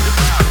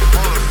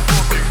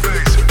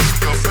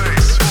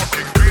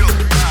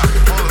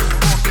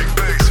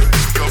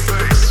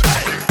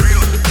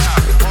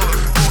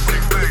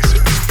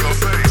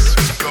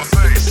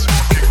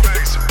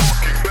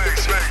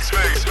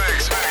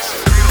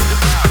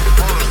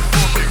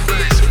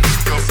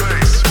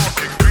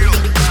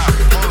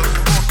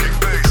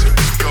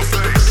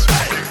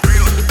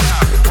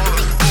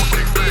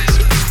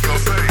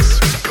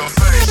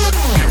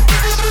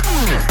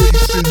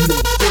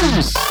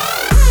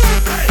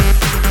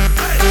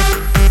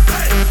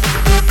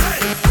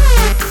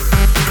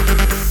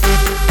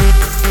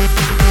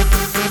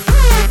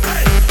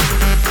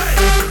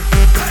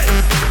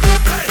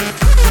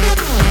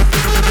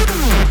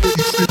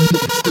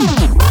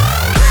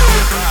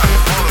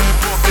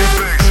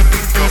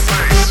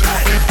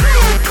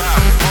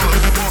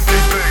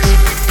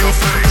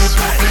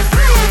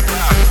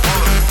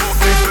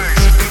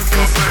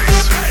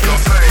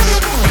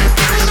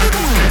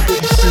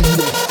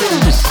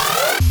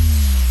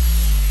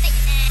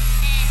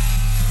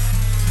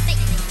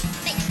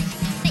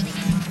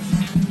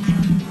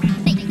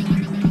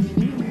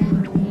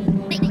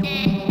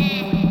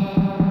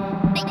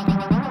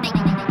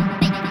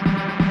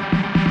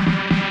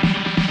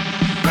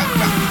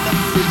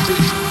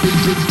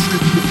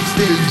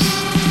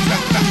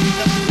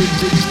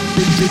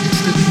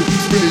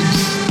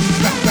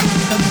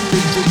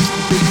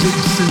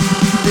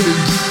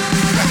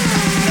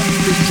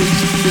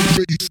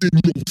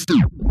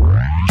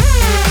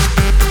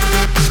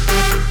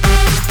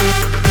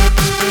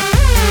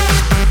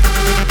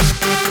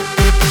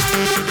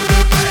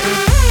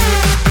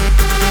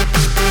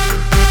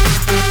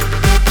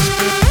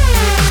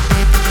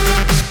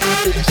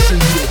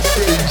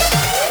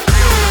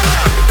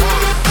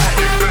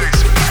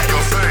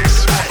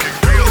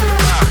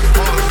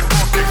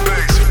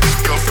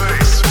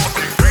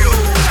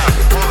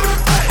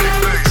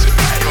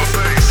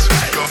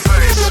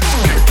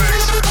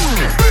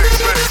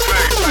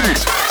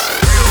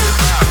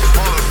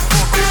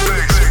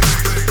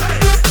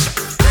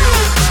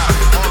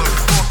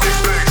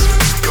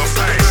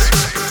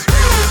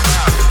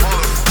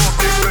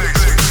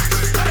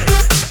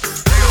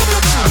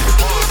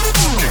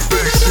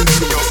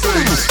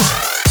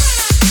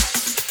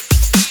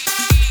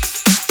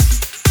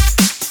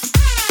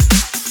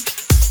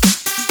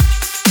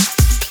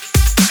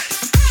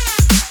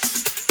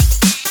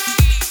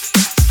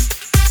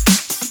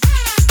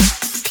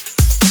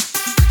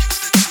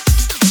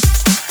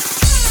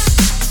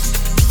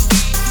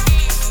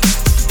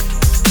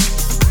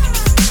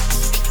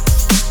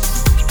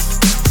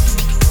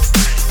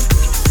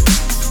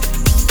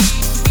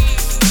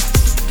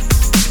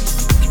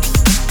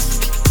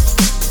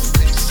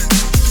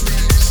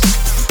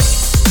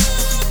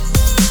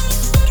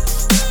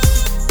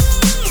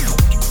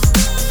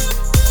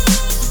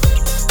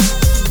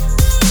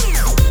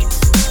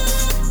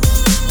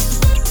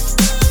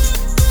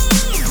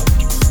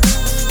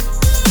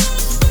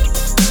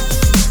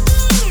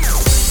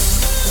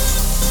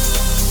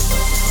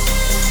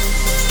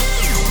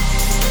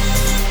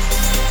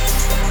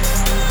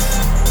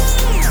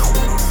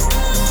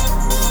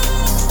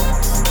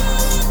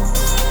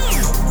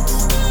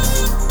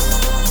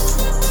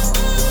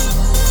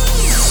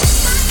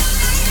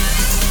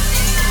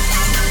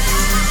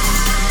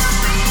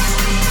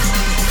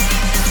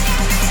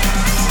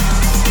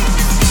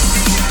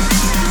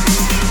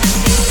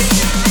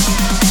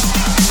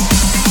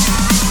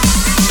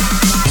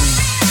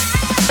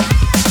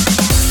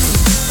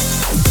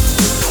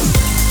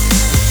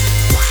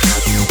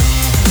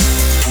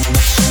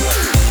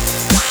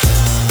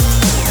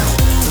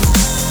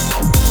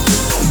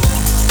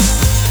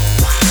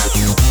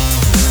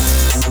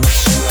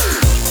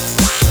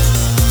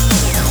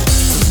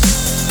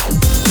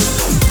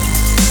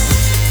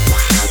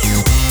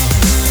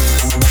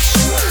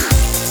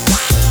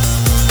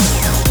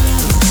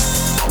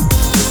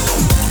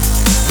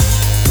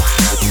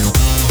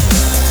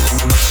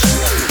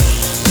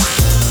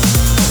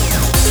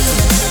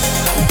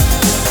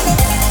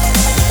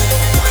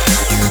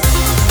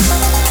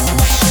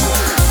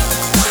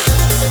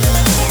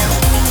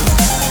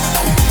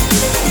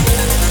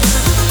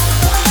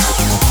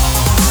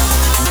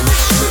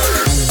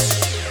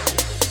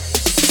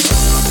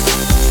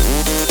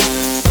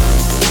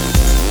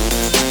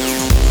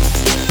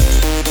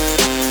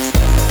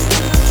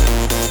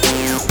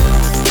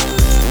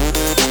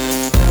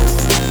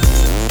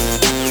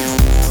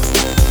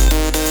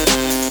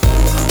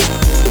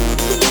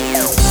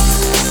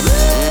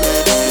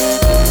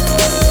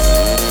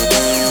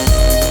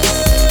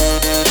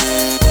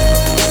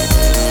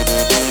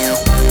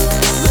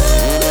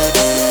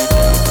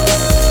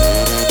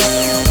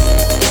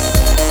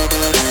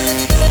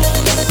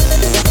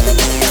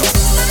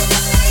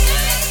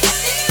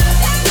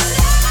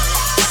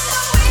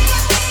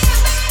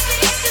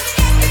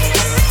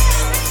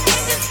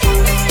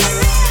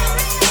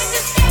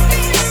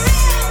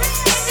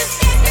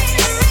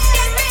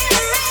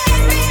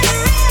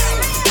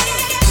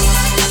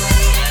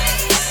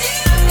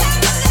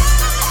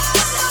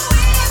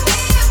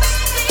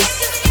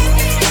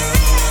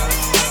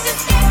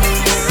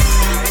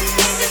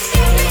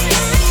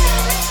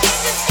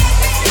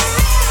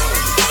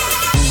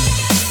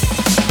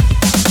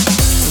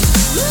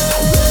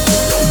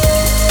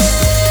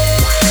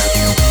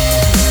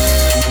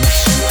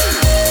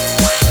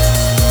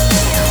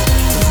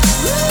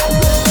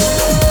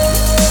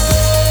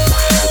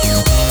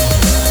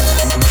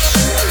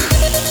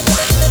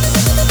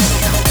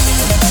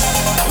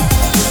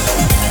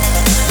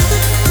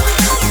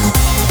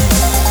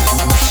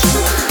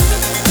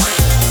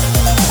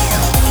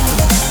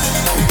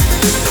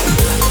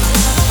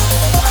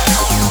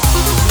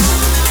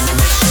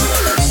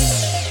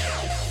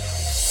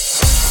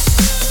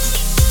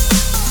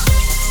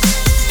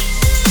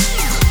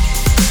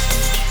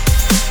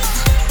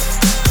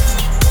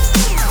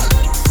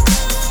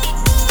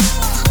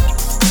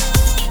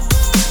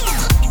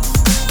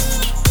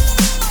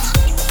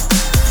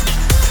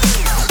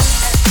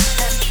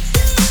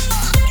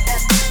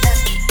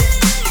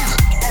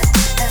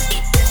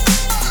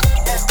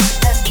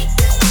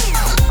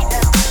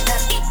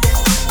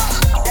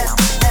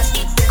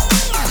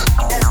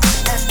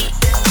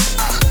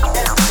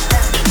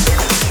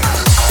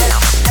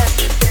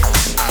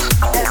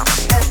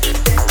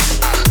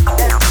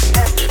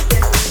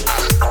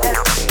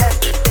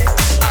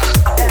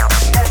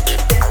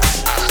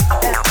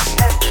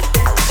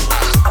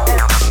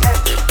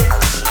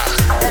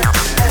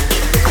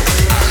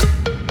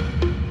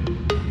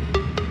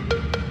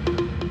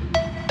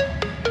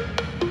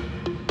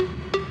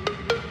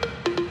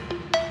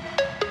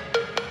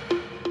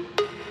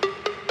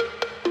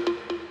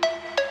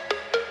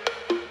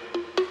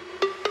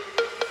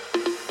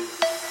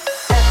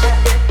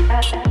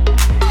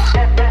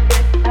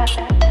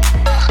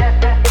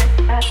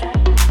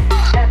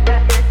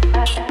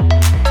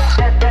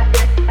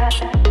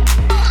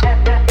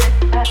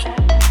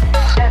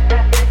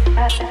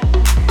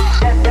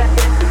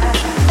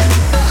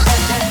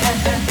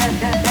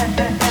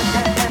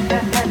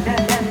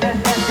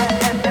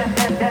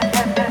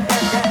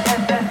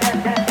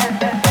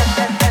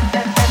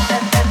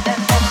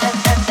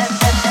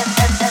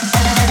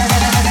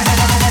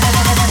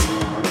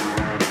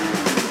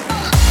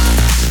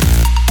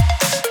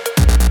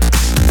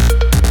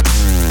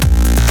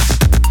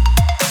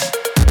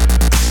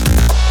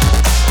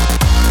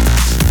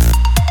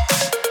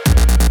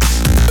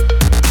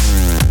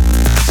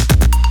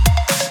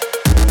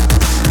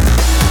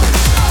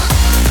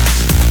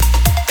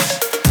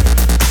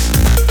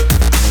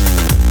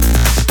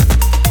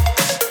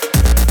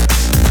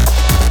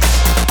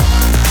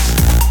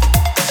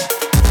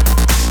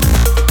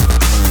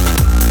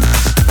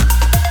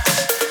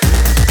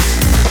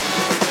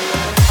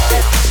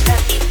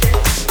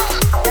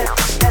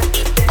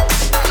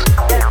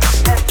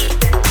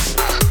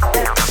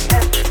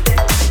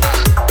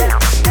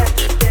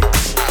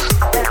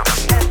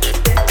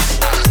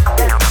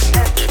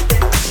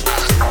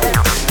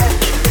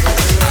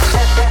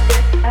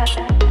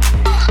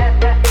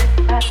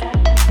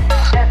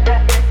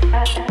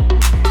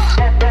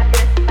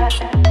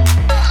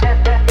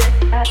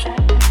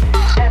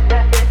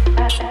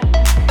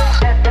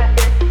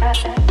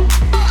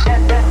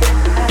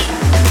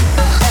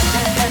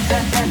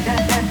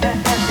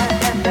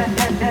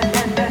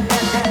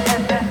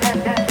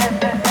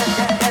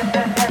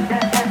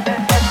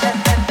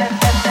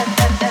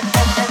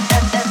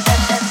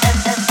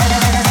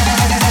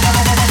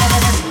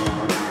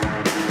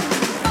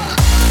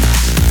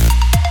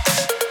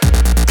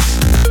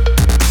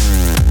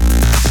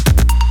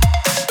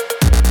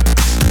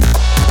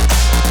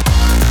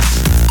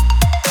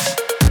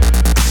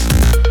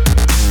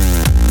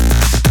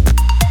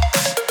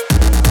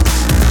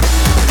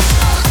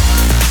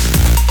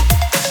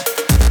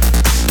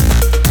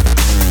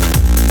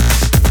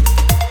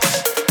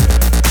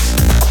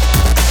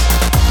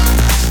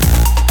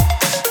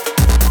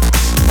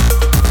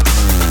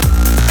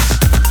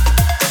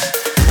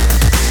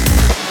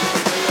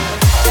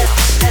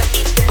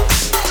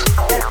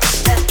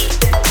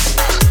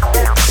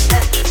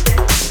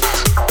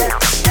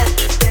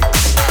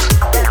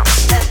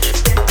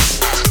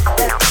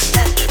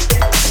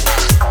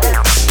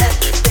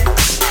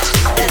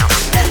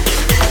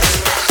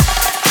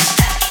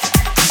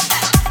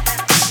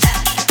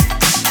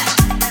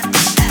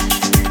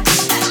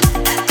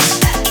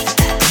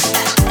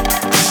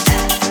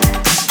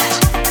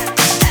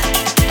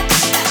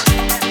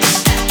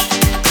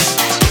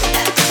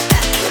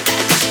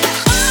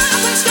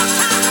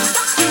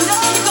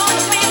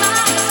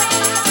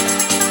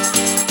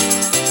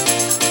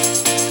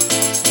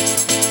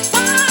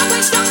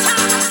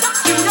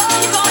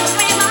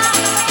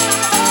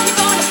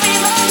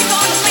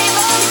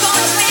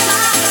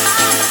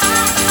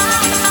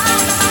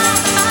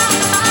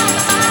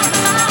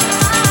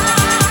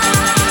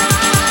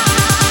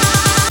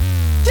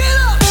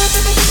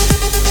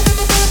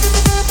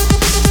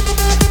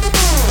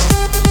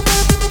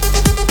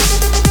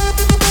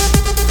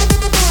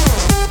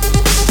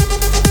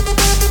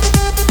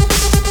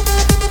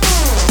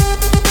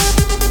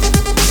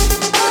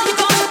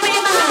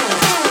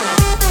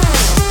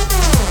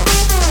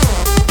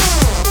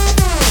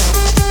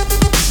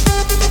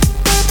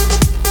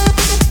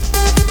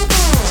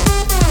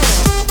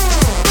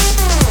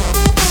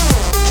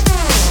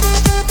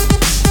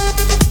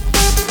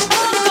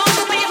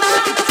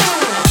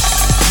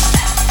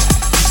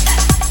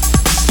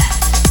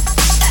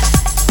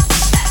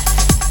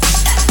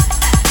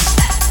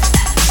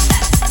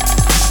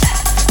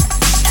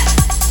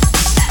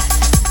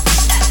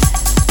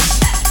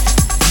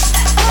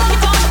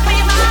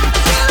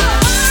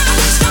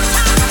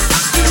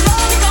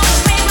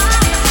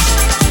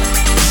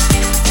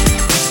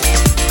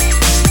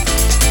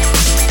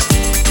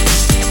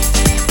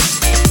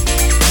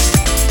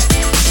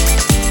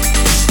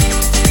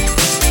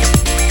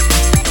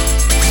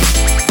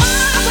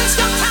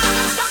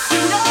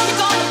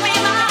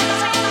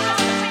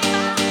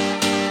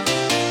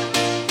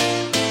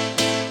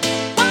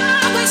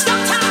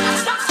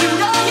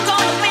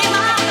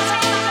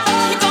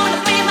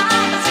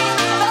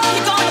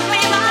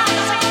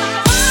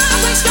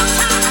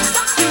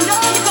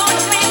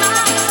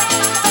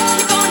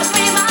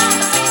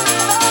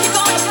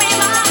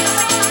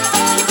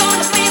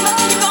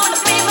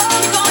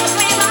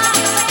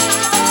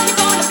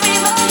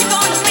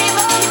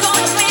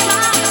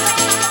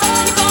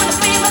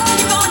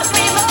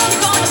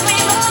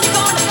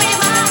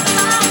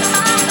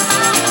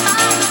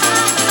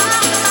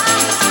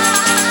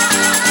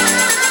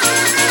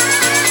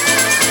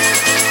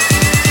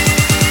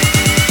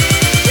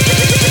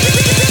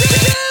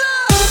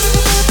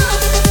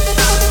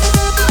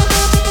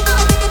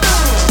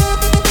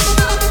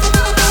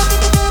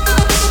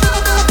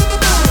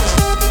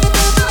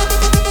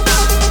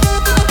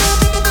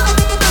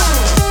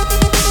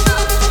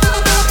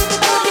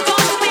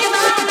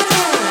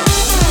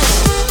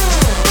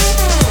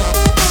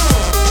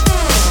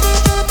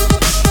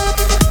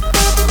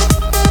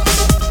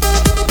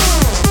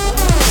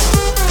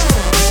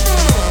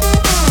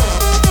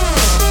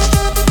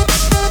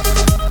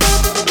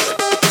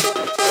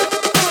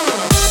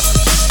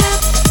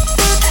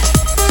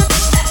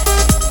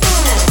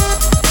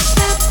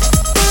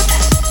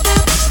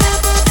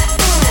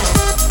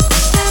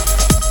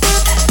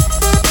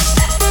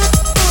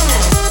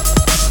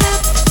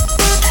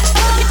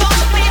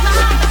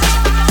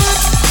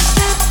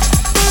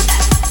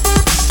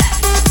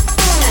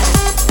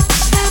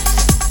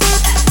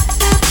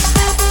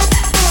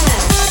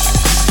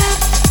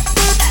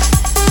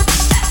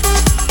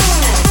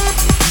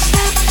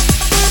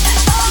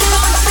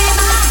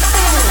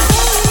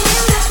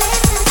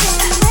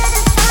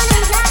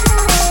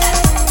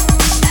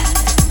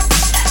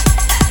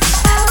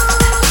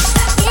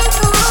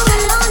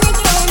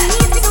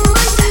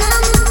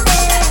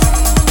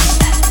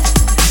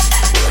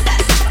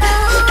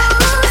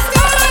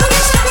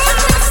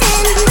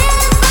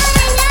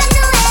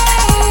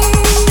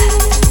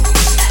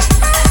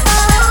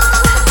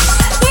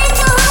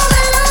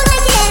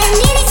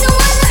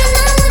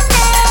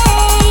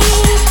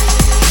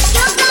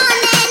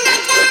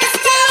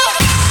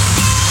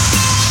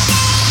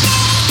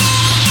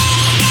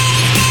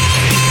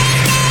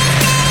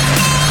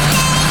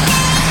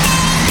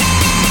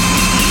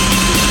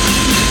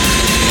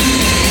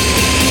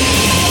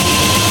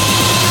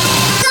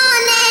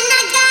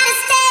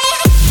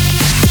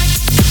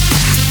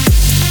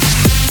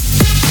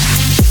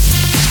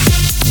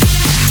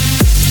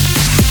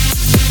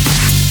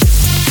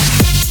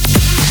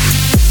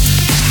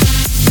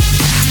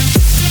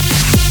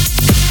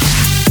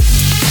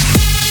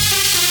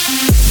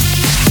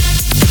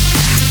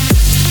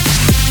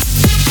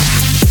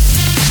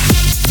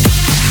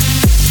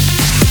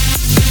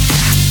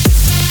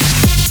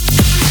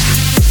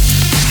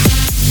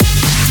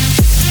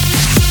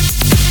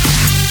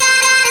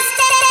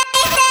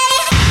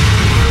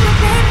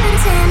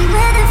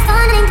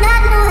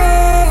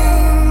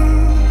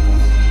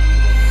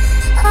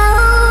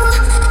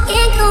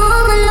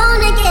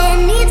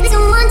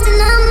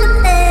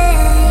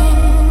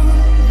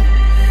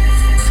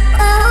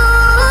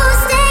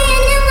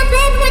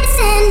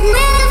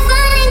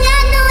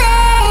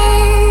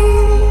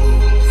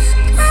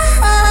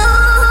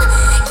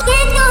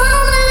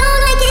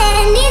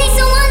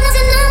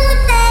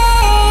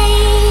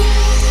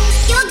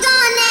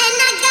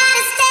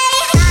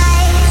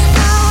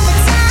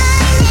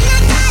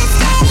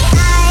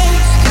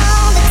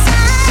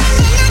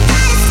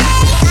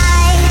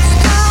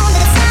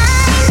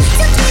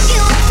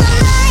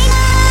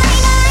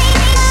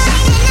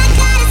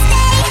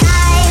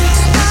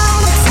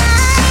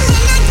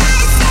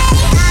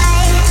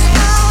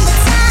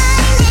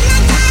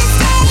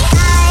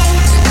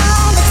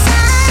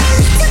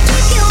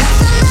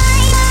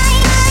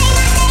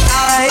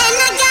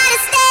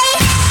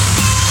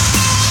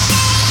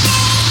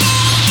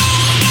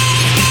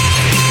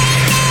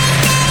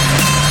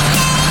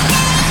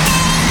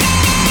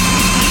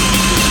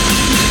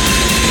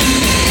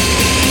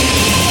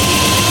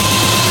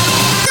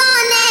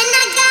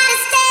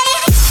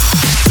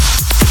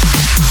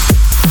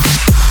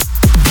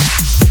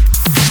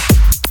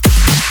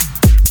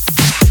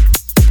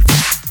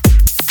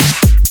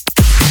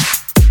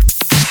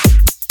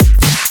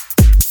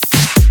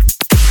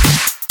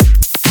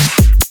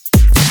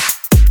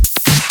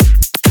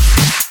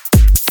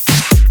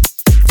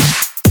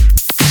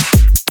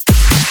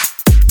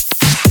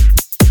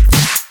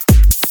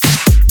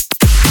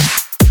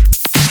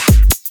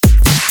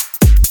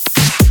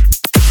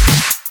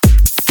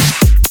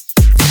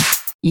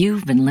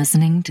 You've been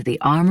listening to the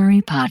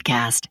Armory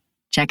Podcast.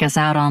 Check us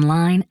out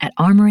online at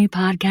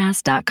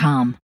armorypodcast.com.